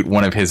execute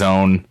one of his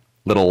own.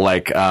 Little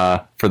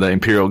for the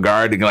Imperial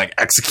Guard, you can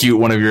execute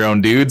one of your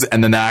own dudes,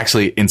 and then that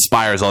actually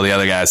inspires all the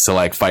other guys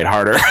to fight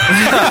harder.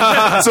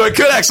 So it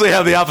could actually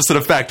have the opposite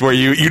effect where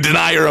you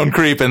deny your own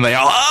creep and they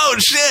all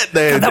shit.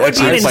 That would be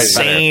an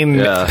insane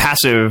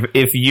passive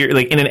if you're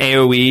in an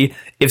AoE.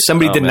 If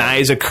somebody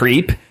denies a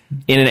creep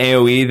in an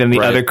AoE, then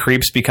the other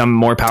creeps become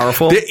more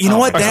powerful. You know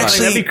what?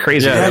 That'd be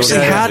crazy.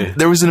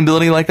 There was an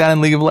ability like that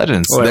in League of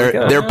Legends.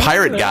 Their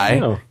pirate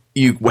guy.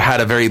 You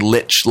had a very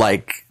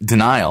lich-like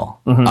denial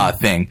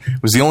thing.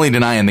 It was the only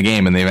deny in the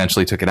game, and they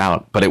eventually took it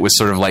out. But it was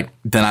sort of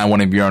deny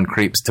one of your own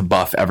creeps to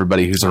buff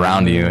everybody who's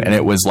around you. And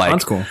it was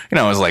that's cool. It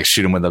was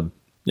shoot him with a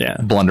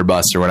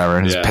blunderbuss or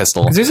whatever, his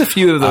pistol. There's a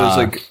few of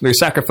those, there's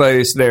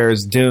Sacrifice,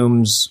 there's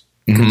Dooms,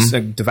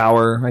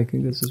 Devour, I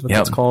think this is what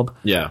that's called.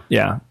 Yeah.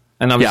 Yeah.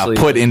 And obviously...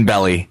 Put in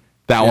belly.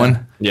 That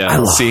one? Yeah. I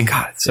love, see?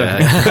 God, so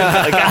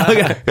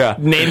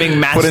naming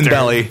master. Put in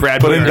belly.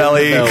 Put in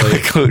belly.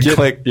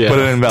 Click. Put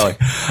it in belly.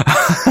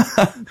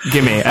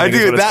 Gimme. I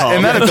do that.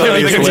 And that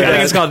I think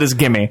it's called just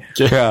gimme.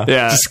 Yeah.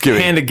 Just gimme.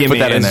 Hand a gimme. Put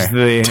that in there.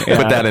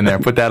 Put that in there.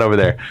 Put that over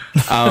there.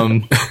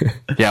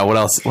 What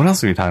else? What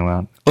else are we talking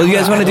about? Well, you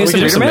guys want to do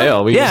some reader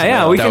mail? We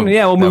can.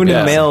 Yeah, we'll move into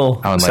the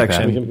mail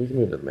section. We can move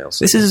to the mail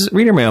section. This is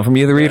reader mail from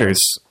you, the readers.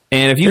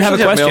 And if you have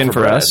a question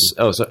for us...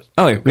 we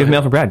have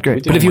mail for Brad.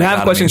 Great. But if you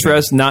have questions for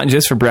us, not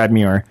just for Brad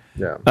Muir,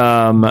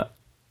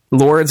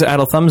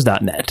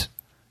 lords@idlethumbs.net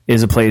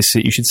is a place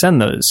that you should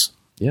send those.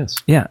 Yes.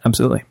 Yeah,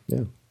 absolutely.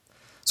 Yeah.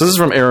 So this is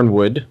from Aaron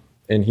Wood,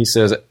 and he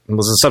says,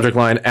 was the subject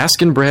line,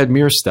 asking Brad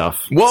Muir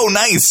stuff. Whoa,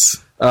 nice!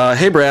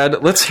 Hey,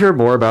 Brad, let's hear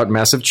more about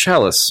Massive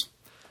Chalice.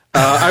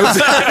 I was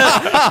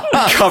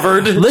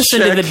covered.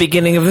 Listen to the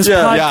beginning of this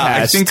podcast.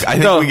 Yeah, I think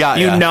we got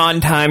you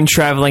non-time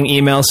traveling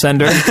email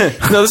sender. No,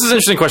 this is an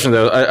interesting question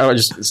though. I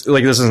just this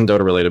isn't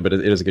Dota related, but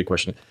it is a good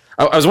question.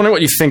 I was wondering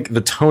what you think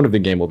the tone of the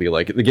game will be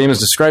like. The game is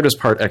described as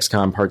part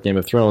XCOM, part Game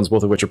of Thrones,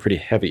 both of which are pretty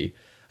heavy.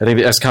 I think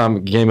the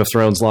XCOM Game of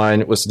Thrones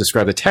line was to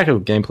describe the tactical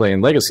gameplay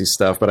and legacy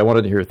stuff, but I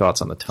wanted to hear your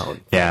thoughts on the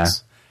tone. Yeah,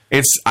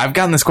 I've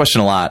gotten this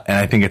question a lot, and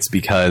I think it's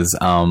because.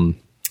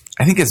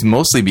 I think it's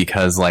mostly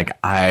because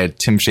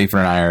Tim Schafer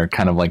and I are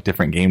kind of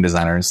different game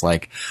designers. I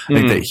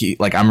think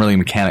that I'm really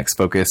mechanics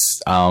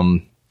focused,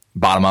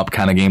 bottom up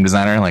kind of game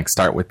designer.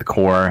 Start with the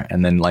core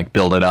and then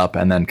build it up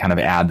and then kind of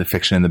add the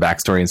fiction and the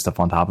backstory and stuff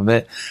on top of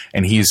it.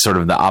 And he's sort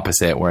of the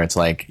opposite, where it's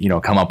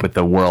come up with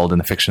the world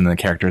and the fiction and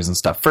the characters and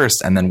stuff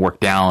first, and then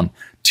work down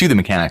to the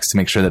mechanics to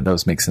make sure that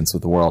those make sense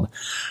with the world.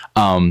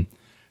 So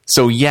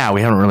yeah, we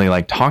haven't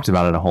really talked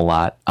about it a whole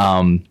lot.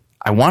 I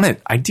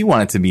do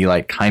want it to be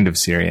kind of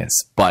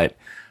serious, but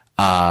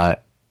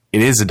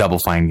it is a Double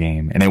Fine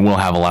game, and it will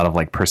have a lot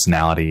of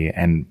personality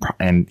and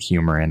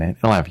humor in it.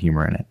 It'll have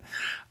humor in it.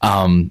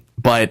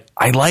 But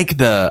I like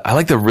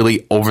the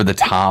really over the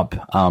top.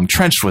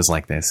 Trenched was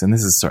like this, and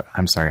this is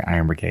I'm sorry,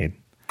 Iron Brigade.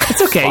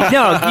 It's okay.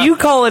 No, you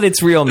call it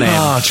its real name.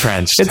 Oh,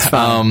 Trenched. It's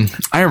fine.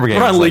 Iron Brigade.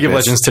 We're on League of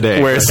Legends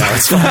today. Where it's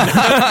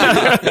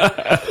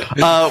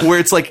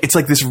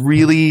it's this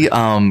really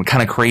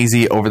kind of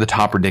crazy, over the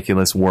top,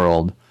 ridiculous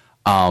world.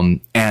 And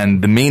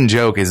the main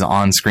joke is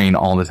on screen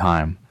all the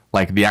time.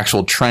 The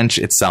actual trench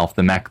itself,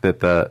 the mech that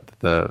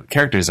the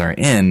characters are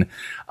in,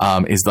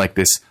 is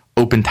this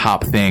open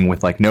top thing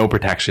with no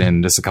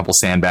protection, just a couple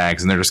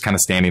sandbags, and they're just kind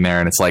of standing there,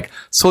 and it's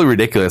totally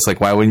ridiculous.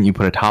 Why wouldn't you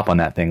put a top on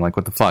that thing? What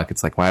the fuck?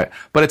 It's why?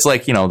 But it's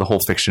the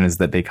whole fiction is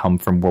that they come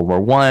from World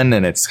War I,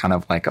 and it's kind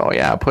of oh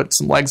yeah, put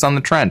some legs on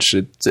the trench.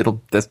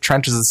 The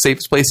trench is the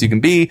safest place you can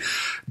be.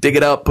 Dig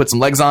it up, put some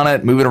legs on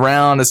it, move it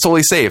around. It's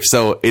totally safe.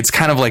 So it's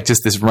kind of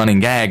just this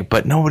running gag,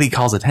 but nobody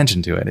calls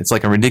attention to it. It's a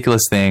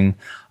ridiculous thing,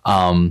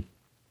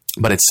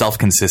 but it's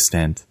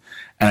self-consistent.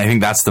 And I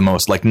think that's the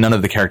most, none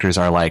of the characters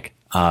are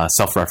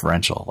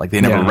self-referential.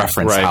 They never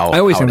reference how. I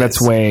always think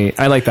that's way.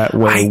 I like that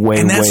way.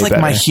 And that's way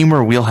better. My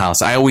humor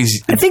wheelhouse. I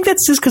think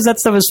that's just because that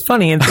stuff is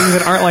funny, and things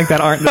that aren't like that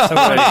aren't.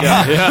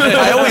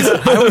 I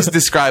always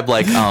describe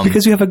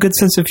because you have a good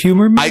sense of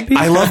humor. Maybe?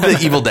 I love the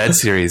Evil Dead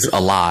series a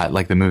lot,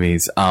 the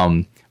movies.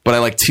 But I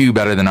like 2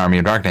 better than Army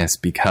of Darkness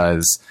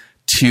because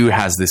 2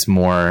 has this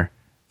more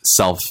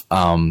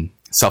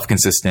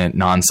self-consistent,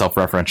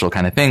 non-self-referential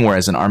kind of thing.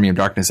 Whereas in Army of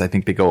Darkness, I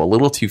think they go a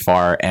little too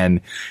far.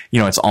 And,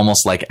 it's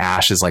almost like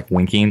Ash is like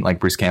winking, like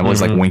Bruce Campbell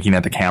is like winking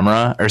at the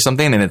camera or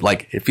something. And it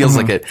feels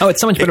like it. Oh,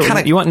 it's so much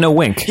better. You want no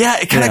wink. Yeah.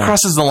 It kind of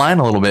crosses the line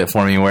a little bit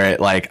for me where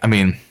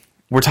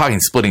we're talking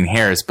splitting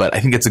hairs, but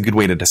I think it's a good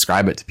way to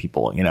describe it to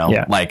people,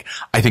 Yeah. Like,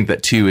 I think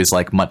that 2 is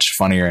like much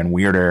funnier and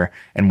weirder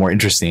and more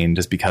interesting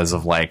just because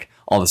of like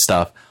all the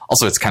stuff.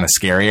 Also, it's kind of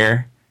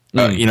scarier,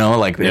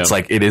 it's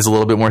like it is a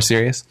little bit more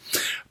serious.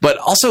 But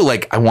also,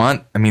 like,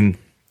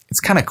 it's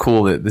kind of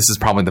cool that this is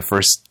probably the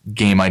first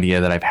game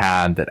idea that I've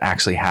had that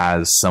actually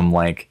has some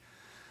like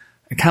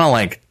kind of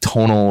like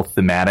tonal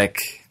thematic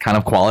kind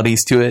of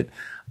qualities to it.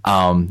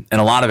 And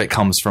a lot of it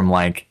comes from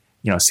like,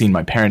 seeing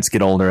my parents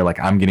get older, like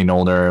I'm getting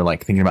older,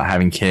 like thinking about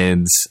having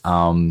kids.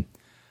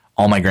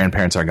 All my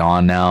grandparents are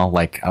gone now.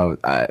 Like,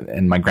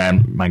 and my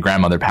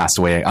grandmother passed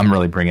away. I'm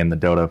really bringing the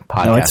Dota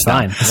podcast. No, it's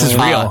fine. This is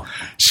real.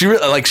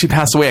 She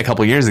passed away a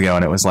couple years ago,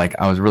 and it was like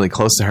I was really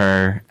close to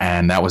her,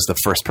 and that was the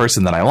first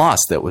person that I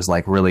lost that was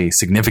like really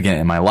significant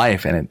in my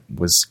life, and it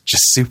was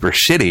just super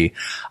shitty.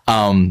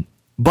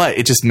 But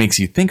it just makes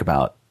you think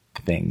about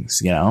things,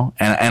 and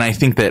I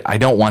think that I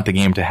don't want the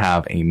game to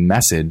have a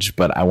message,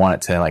 but I want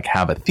it to like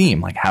have a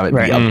theme, like have it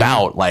be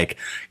about like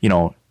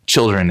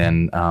children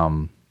and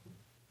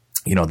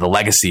the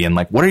legacy and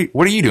like what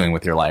are you doing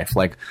with your life,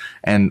 like,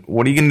 and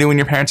what are you gonna do when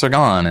your parents are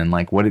gone, and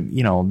like what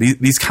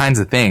these kinds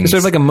of things. It's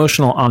sort of like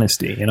emotional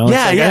honesty, Yeah,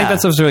 I think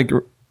that's sort of like,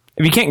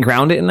 if you can't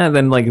ground it in that,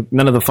 then like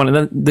none of the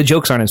fun, the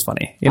jokes aren't as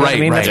funny. You know what I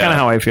mean? That's kind of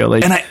how I feel.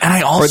 Like, and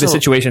I also, or the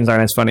situations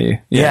aren't as funny.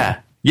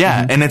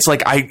 Yeah. And it's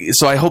like,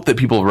 I hope that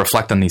people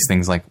reflect on these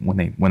things like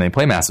when they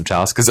play Massive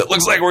Chalice, because it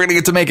looks like we're going to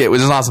get to make it,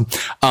 which is awesome.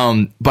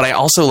 But I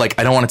also like,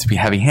 I don't want it to be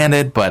heavy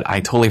handed, but I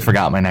totally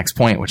forgot my next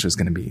point, which was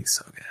going to be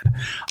so good.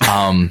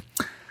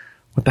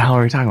 What the hell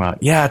are we talking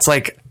about? Yeah, it's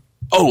like,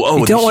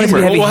 you don't want to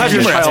be heavy. We'll have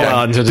your child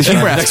on to the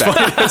humor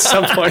aspect at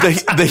some point.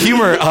 The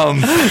humor,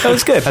 that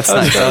was good. That's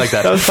nice. I like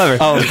that. That was clever.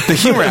 The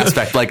humor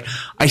aspect, like,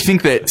 I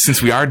think that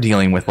since we are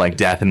dealing with like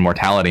death and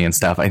mortality and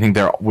stuff, I think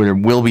there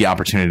will be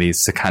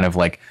opportunities to kind of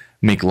like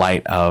make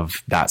light of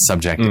that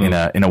subject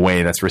in a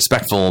way that's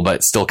respectful,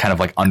 but still kind of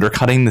like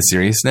undercutting the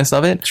seriousness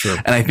of it. Sure.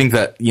 And I think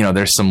that,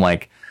 there's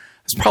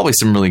probably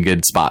some really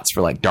good spots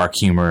for like dark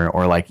humor,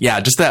 or like,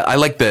 just that I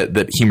like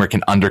that humor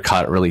can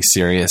undercut really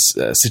serious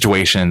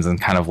situations and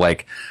kind of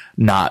like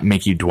not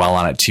make you dwell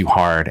on it too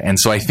hard. And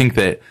so I think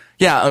that,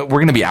 we're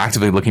going to be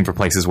actively looking for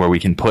places where we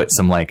can put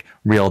some like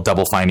real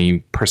Double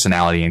Fine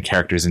personality and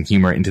characters and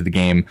humor into the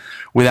game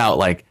without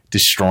like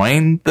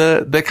destroying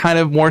the kind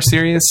of more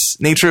serious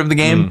nature of the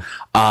game.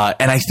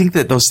 And I think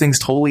that those things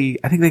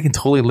they can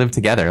totally live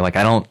together. Like,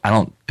 I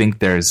don't think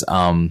there's,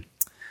 I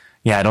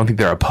don't think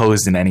they're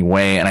opposed in any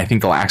way. And I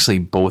think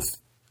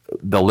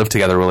they'll live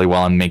together really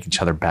well and make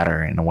each other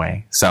better in a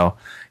way. So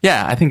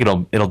I think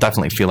it'll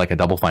definitely feel like a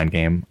Double Fine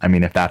game. I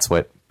mean, if that's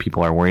what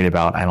people are worried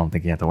about, I don't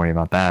think you have to worry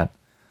about that.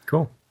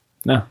 Cool.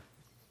 No.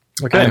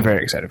 Okay. I'm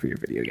very excited for your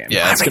video game.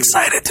 Yeah, I'm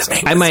excited to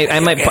make. I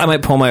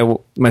might pull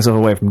myself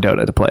away from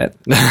Dota to play it.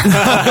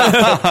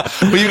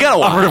 Well, you got a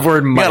while. Operative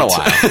word, might. You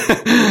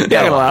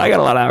got a while. I got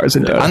a lot of hours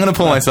in Dota. I'm going to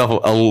pull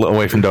myself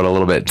away from Dota a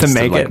little bit to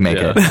make it.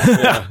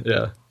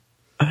 Yeah.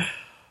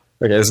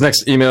 Okay, this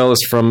next email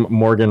is from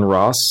Morgan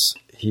Ross.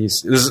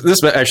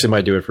 This actually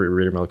might do it for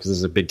Reader Mail, because this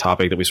is a big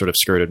topic that we sort of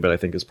skirted, but I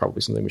think is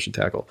probably something we should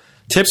tackle.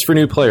 Tips for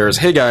new players.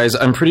 Hey guys,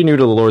 I'm pretty new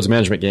to the Lords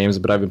Management games,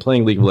 but I've been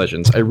playing League of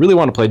Legends. I really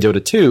want to play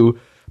Dota 2,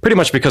 pretty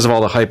much because of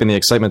all the hype and the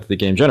excitement that the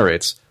game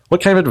generates. What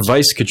kind of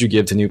advice could you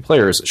give to new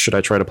players? Should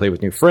I try to play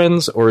with new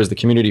friends, or is the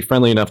community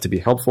friendly enough to be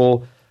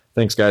helpful?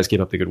 Thanks, guys.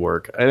 Keep up the good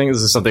work. I think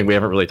this is something we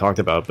haven't really talked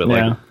about, but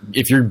like,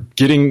 if you're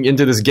getting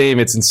into this game,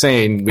 it's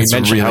insane. We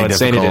mentioned really how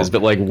insane it is,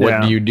 but like,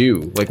 what do you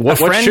do? Like, what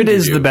friend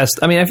is the best?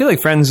 I mean, I feel like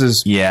Friends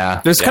is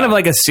There's kind of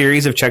like a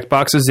series of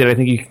checkboxes that I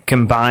think you can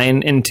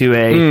combine into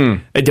a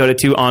Dota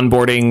 2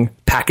 onboarding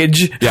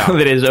package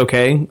that is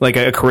okay, like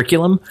a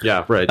curriculum.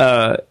 Yeah, right.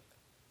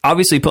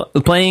 Obviously,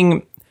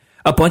 playing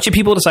a bunch of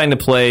people deciding to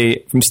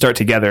play from start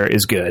together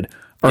is good,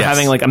 or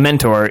having like a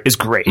mentor is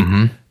great.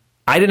 Mm-hmm.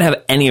 I didn't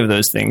have any of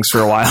those things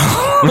for a while.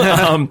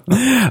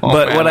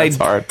 But what I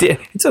did,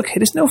 it's okay.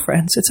 There's no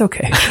friends. It's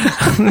okay.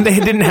 They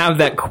didn't have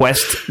that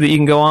quest that you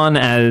can go on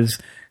as.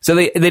 So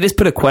they just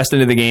put a quest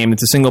into the game.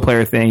 It's a single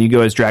player thing. You go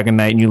as Dragon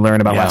Knight and you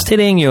learn about last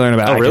hitting. You learn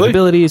about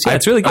abilities. Yeah,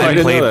 it's really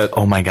good.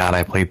 Oh my God,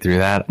 I played through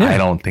that. Yeah. I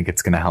don't think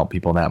it's going to help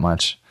people that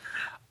much.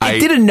 It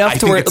did enough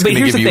to work. But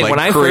here's the thing: when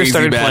I first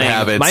started playing,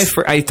 I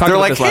talked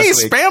about this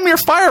last week. Spam your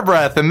fire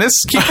breath, and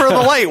this Keeper of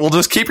the Light will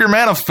just keep your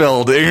mana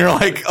filled. And you're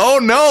like,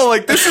 oh no,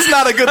 like this is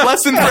not a good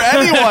lesson for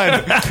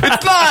anyone.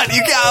 It's not.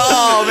 You got.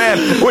 Oh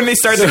man. When they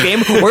start the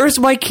game, where's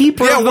my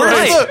Keeper of the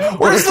Light?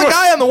 Where's the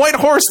guy on the white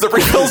horse that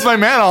refills my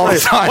mana all the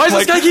time? Why does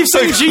this guy keep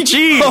saying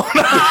GG?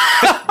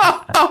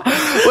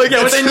 What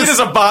they need is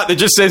a bot that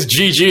just says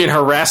GG and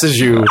harasses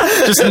you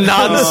just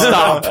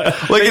nonstop.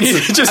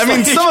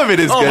 Some of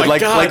it is good.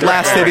 Like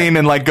last hitting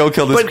and like go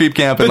kill this creep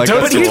camp and like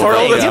Dota that's cool.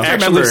 tutorial that's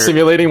actually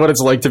simulating what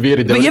it's like to be at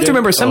a Dota But you have to game?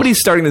 remember, somebody's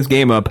starting this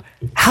game up.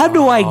 How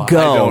do I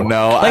go? I don't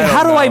know. Like,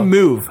 how do I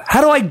move?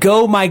 How do I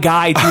go my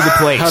guy to the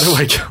place? How do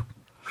I go?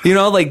 You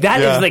know, like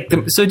that is like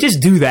so. Just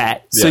do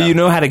that, so you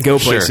know how to go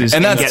places,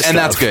 and get stuff.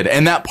 that's good.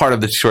 And that part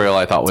of the tutorial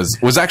I thought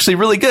was actually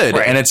really good.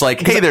 Right. And it's like,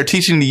 hey, they're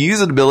teaching you to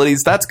use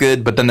abilities. That's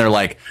good. But then they're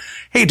like,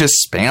 hey, just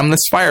spam this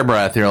fire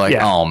breath. You're like,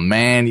 oh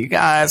man, you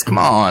guys, come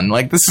on!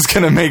 Like this is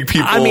gonna make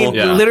people. I mean,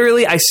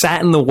 literally, I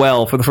sat in the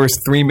well for the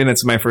first 3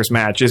 minutes of my first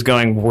match, just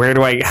going,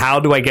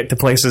 how do I get to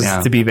places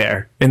to be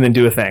there, and then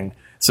do a thing.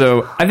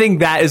 So I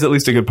think that is at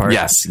least a good part.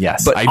 Yes.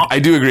 But I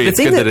do agree.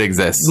 It's good that it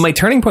exists. My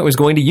turning point was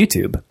going to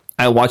YouTube.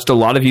 I watched a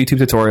lot of YouTube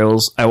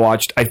tutorials. I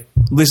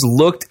just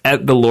looked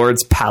at the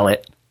Lord's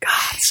palette.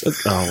 God,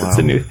 that's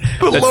a new.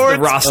 The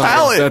Lord's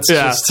palette. That's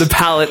just the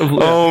palette.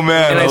 Oh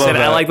man! And I said,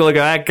 that. I like the look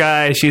of that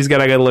guy. She's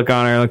got a good look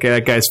on her. Okay,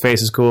 that guy's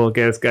face is cool.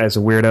 Okay, this guy's a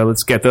weirdo.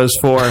 Let's get those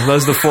 4.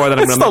 Those are the 4 that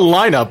I'm That's going the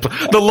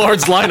lineup. The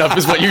Lord's lineup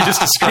is what you just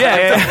described.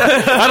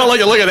 Yeah. I don't like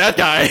the look of that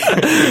guy.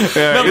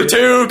 Number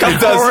 2, come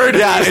forward.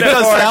 Yeah, it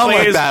does sound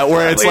like that.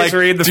 Where it's like,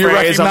 read the do you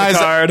phrase on the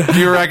card. Do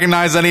you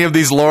recognize any of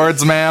these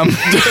lords, ma'am?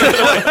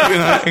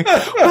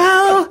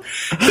 Well,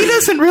 he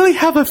doesn't really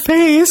have a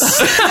face.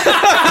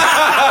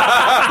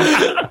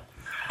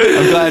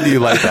 I'm glad you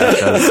like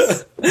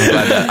that.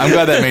 I'm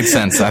glad that made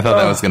sense. I thought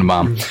that was going to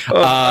bomb.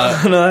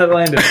 No, that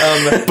landed.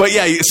 But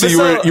yeah, so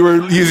you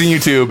were using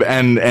YouTube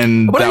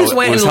and But that I just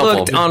went was and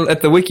helpful. looked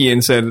at the wiki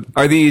and said,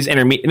 "Are these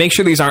intermediate? Make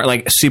sure these aren't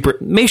like super.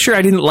 Make sure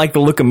I didn't like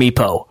the look of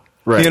Meepo.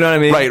 Right. You know what I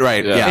mean?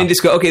 Right. Yeah. And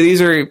just go, okay,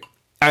 these are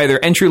either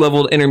entry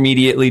level,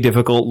 intermediately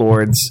difficult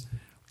lords.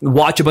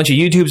 Watch a bunch of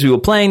YouTubes, people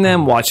playing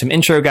them. Watch some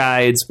intro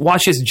guides.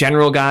 Watch just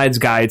general guides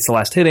to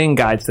last hitting,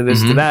 guides to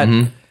this to that,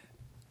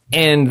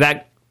 and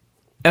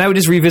I would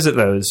just revisit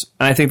those.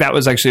 And I think that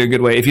was actually a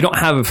good way. If you don't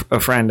have a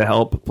friend to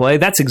help play,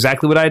 that's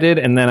exactly what I did.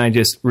 And then I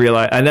just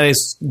realized, and then I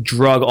just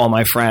drug all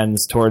my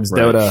friends towards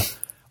Dota,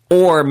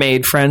 or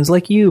made friends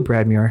like you,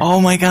 Brad Muir. Oh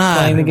my god,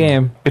 playing the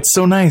game. It's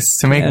so nice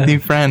to make new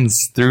friends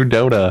through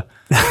Dota.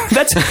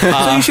 That's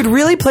so you should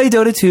really play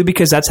Dota 2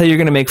 because that's how you're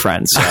going to make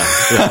friends.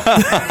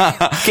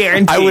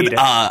 Guaranteed.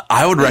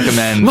 I would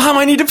recommend. Mom,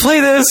 I need to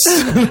play this.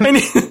 I'm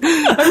making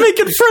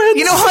friends.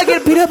 You know how I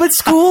get beat up at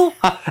school?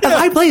 If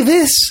I play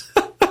this,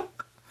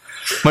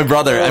 My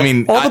brother, I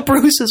mean, all the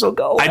bruises will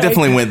go away. I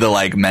definitely went the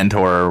like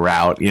mentor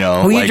route, you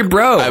know. you like, had your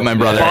bro. I have my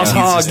brother, Boss and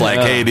he's hog. just like,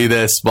 hey, do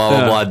this, blah,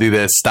 blah, blah, do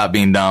this, stop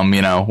being dumb,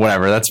 you know,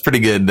 whatever. That's pretty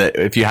good that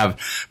if you have,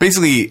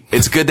 basically,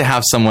 it's good to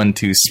have someone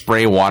to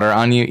spray water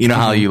on you. You know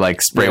how you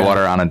like spray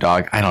water on a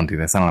dog? I don't do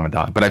this. I don't have a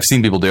dog, but I've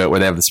seen people do it where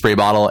they have the spray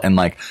bottle and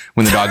like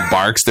when the dog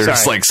barks, they're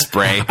just like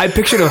spray. I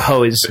pictured a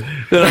hose.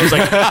 Then I was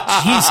like,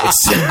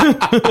 Jesus.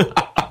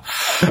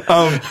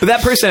 But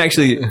that person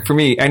actually, for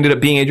me, ended up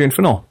being Adrian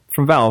Fennell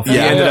from Valve. He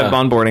ended up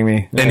onboarding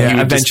me. And he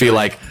would just be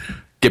like,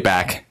 get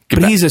back.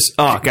 But he's just,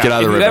 God. Get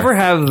out of the if river. you ever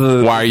have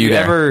the, Why are you if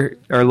there? ever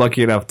are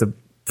lucky enough to,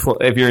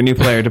 if you're a new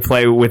player, to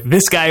play with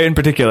this guy in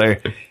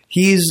particular,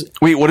 he's,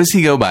 Wait, what does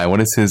he go by?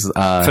 What is his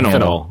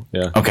Fennell.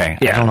 Yeah. Okay.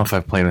 I don't know if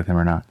I've played with him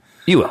or not.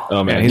 you will.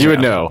 Oh man, he's you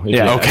would around. know.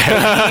 Yeah.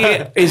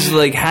 Okay. He is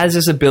like, has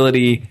this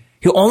ability.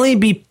 He'll only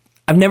be,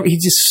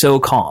 he's just so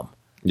calm.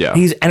 Yeah.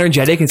 He's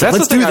energetic. And That's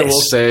let's the thing do I this.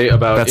 will say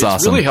about That's it's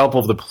awesome. really helpful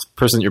if the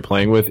person you're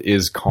playing with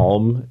is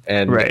calm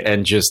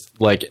and just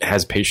like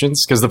has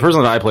patience. Because the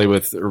person that I play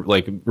with,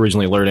 like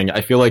originally learning,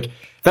 I feel like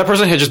if that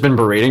person had just been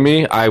berating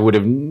me, I would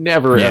have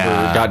never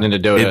ever gotten into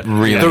Dota. It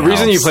really the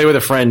reason helps. you play with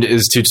a friend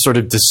is to sort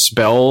of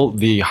dispel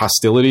the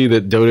hostility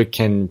that Dota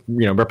can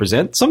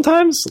represent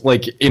sometimes.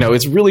 Like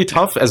it's really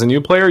tough as a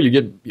new player. You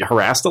get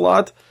harassed a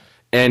lot.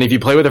 And if you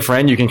play with a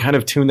friend, you can kind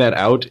of tune that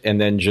out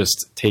and then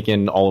just take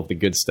in all of the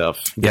good stuff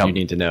that you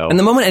need to know. And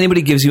the moment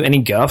anybody gives you any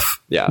guff,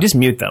 just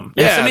mute them.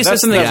 Yeah, if somebody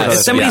says something, that's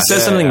if somebody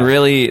says something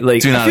really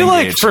like, Do not I feel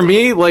engage. like for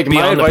me, like my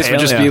Beyond the advice pale,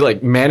 would just be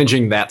like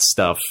managing that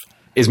stuff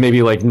is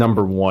maybe like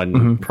number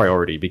one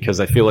priority, because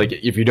I feel like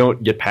if you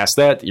don't get past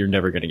that, you're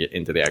never going to get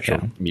into the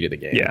actual meat of the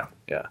game.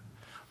 Yeah.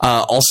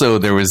 Also,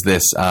 there was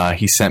this,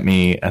 he sent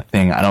me a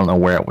thing, I don't know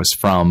where it was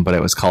from, but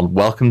it was called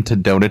Welcome to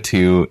Dota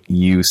 2,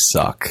 You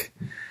Suck.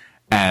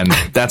 And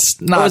that's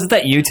not... was it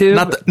that YouTube?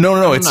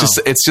 No.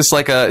 It's just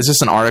like it's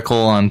just an article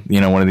on,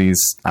 one of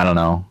these, I don't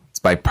know. It's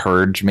by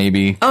Purge,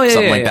 maybe. Oh, yeah,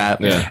 something yeah, like yeah.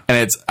 that. Yeah. And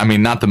it's, I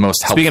mean, not the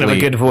most helpful. Speaking of a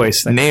good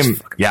voice. Name.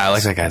 Yeah, I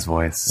like that guy's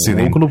voice.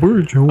 Soothing. to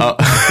Purge. That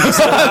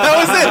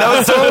was it. That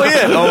was totally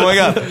it. Oh my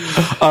god.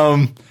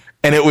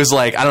 And it was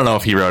like, I don't know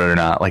if he wrote it or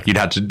not. Like, you'd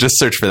have to just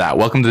search for that.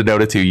 Welcome to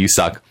Dota 2, You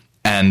Suck.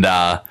 And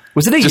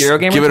was it a just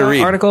Eurogamer give it a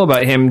read. article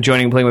about him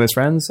joining and playing with his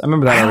friends? I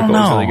remember that article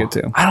was really good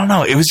too. I don't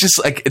know. It was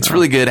just like, it's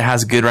really good. It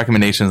has good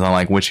recommendations on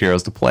like which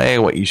heroes to play,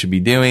 what you should be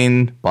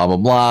doing, blah, blah,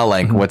 blah.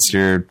 Like what's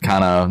your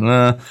kind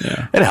of,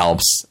 it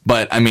helps.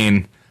 But I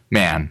mean,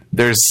 man,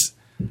 there's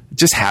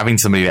just having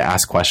somebody to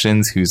ask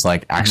questions who's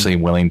like actually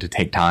willing to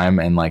take time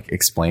and like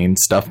explain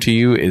stuff to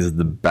you is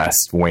the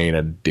best way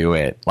to do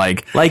it.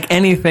 Like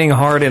anything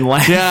hard in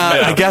life.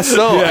 Yeah, I guess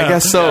so. I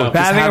guess so.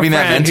 Yeah. Having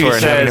that mentor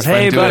and having a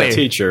friend do it.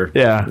 Teacher.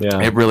 Yeah.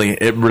 It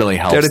really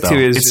helps. Dota 2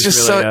 is it's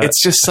just really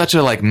it's just such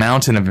a like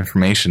mountain of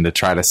information to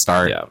try to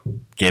start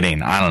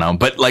getting. I don't know,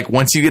 but like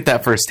once you get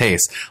that first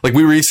taste, like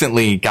we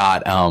recently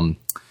got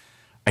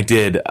I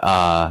did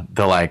the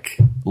like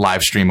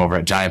live stream over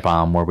at Giant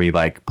Bomb where we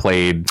like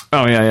played.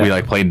 Oh yeah. We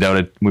like played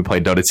Dota. We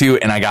played Dota 2,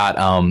 and I got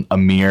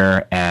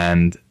Amir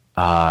and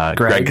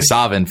Greg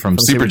Kasavin from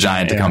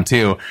Supergiant to come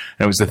too.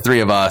 And it was the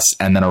three of us,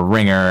 and then a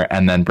ringer,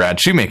 and then Brad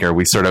Shoemaker.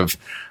 I sort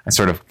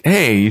of,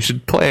 hey, you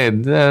should play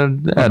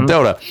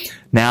Dota.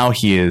 Now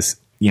he is,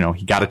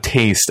 he got a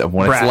taste of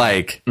what it's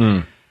like.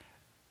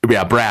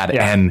 Yeah, Brad,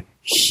 and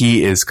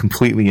he is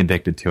completely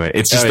addicted to it.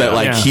 It's just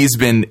he's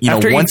been,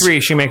 after once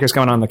E3, Shoemaker's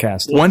coming on the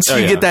cast. Once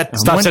you get that,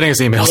 stop sending us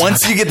emails.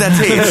 Once you get that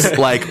taste,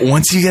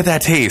 once you get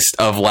that taste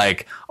of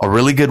like a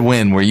really good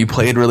win where you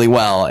played really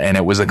well and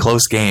it was a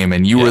close game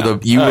and you were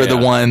the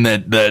one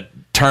that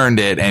turned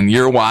it and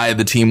you're why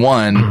the team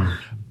won.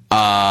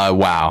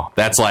 Wow,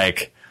 that's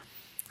like.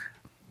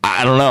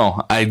 I don't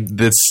know.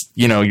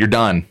 You're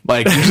done.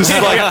 Like you're just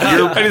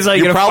like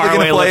you're probably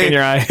gonna play.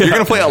 You're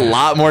gonna play a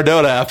lot more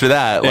Dota after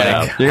that.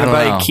 Like you're gonna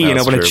buy a key and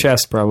open a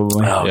chest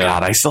probably. Oh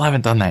god, I still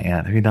haven't done that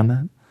yet. Have you done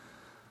that?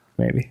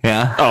 Maybe.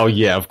 Yeah. Oh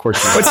yeah, of course.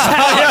 We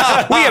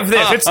have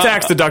this. It's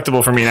tax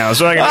deductible for me now,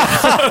 so I can.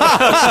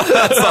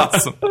 That's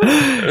awesome.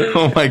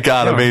 Oh my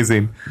god,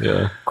 amazing.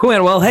 Yeah. Cool,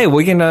 man. Well, hey,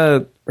 we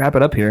can wrap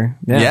it up here.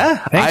 Yeah.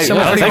 Thanks so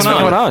much for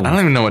coming on. I don't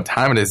even know what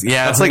time it is.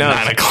 Yeah, it's like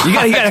 9 o'clock. You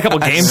got a couple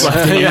games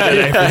left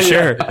for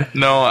sure.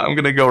 No, I'm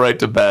going to go right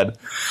to bed.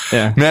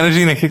 Yeah.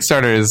 Managing a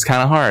Kickstarter is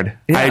kind of hard.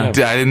 Yeah.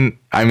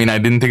 I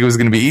didn't think it was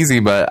going to be easy,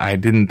 but I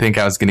didn't think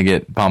I was going to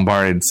get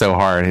bombarded so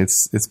hard.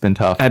 It's been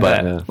tough. I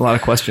bet. A lot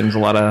of questions, a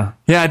lot of...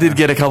 Yeah, I did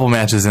get a couple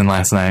matches in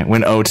last night.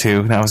 Went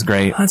 0-2. That was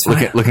great. That's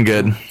looking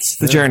good. It's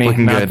the journey,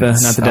 looking not good.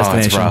 Not the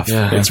destination. It's rough.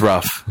 Yeah. It's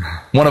rough.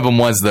 One of them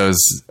was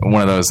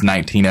one of those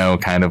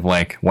 19-0 kind of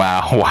like,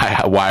 wow,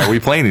 why are we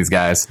playing these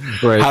guys?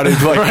 Right. How did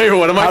what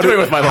am I doing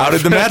with my life? How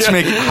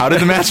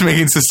did the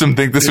matchmaking system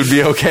think this would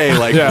be okay?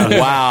 Like,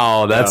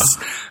 wow,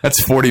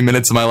 that's 40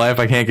 minutes of my life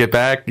I can't get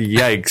back.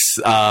 Yikes.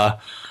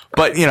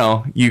 But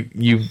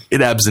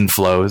it ebbs and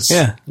flows.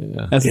 Yeah.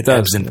 It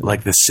ebbs in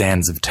like the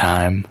sands of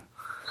time.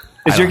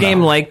 Is your game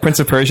like Prince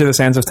of Persia: The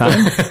Sands of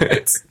Time?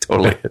 It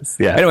totally is.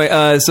 Yeah.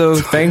 Anyway, so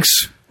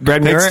thanks,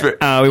 Brad Muir.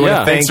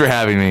 Thanks for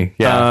having me.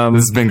 Yeah, this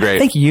has been great.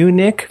 Thank you,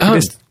 Nick.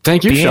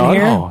 Thank you, Sean.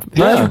 Here. Oh,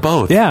 yeah,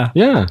 both. Yeah.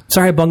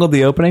 Sorry, I bungled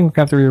the opening. We're going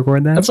to have to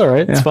re-record that. That's all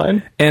right. It's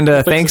fine. And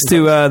thanks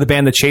to the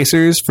band The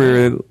Chasers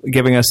for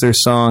giving us their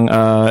song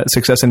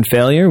Success and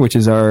Failure, which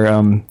is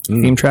our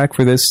theme track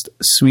for this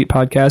sweet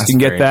podcast. That's you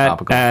can get that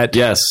topical. at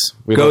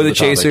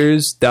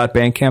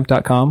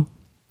gothechasers.bandcamp.com.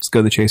 Just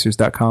go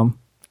thechasers.com.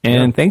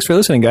 And thanks for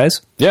listening,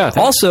 guys. Yeah.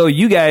 Also,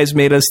 you guys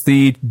made us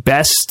the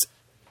best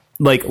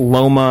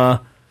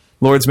Loma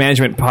Lords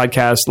Management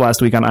podcast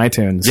last week on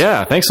iTunes.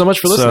 Yeah, thanks so much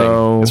for listening.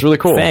 So, it's really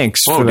cool.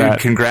 Thanks for dude, that.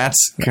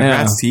 Congrats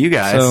to you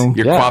guys. So,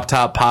 your quap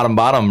top, bottom,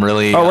 bottom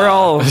really...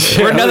 Oh,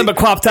 we're nothing but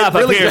quap top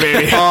up here,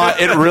 baby.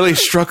 It really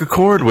struck a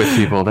chord with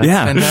people. That's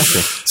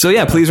fantastic.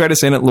 So please write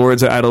us in at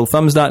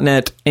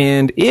lords@idlethumbs.net.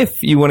 And if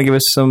you want to give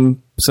us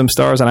some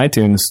stars on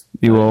iTunes,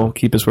 you will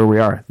keep us where we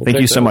are. Thank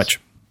you so much.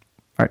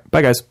 All right.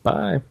 Bye, guys.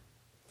 Bye.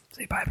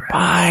 Say bye, Brad.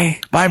 Bye.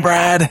 Bye,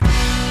 Brad.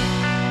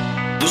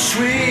 The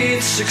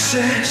sweet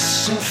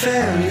success and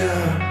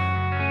failure.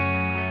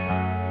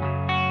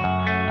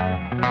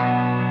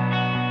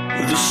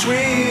 The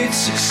sweet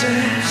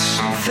success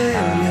and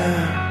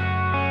failure.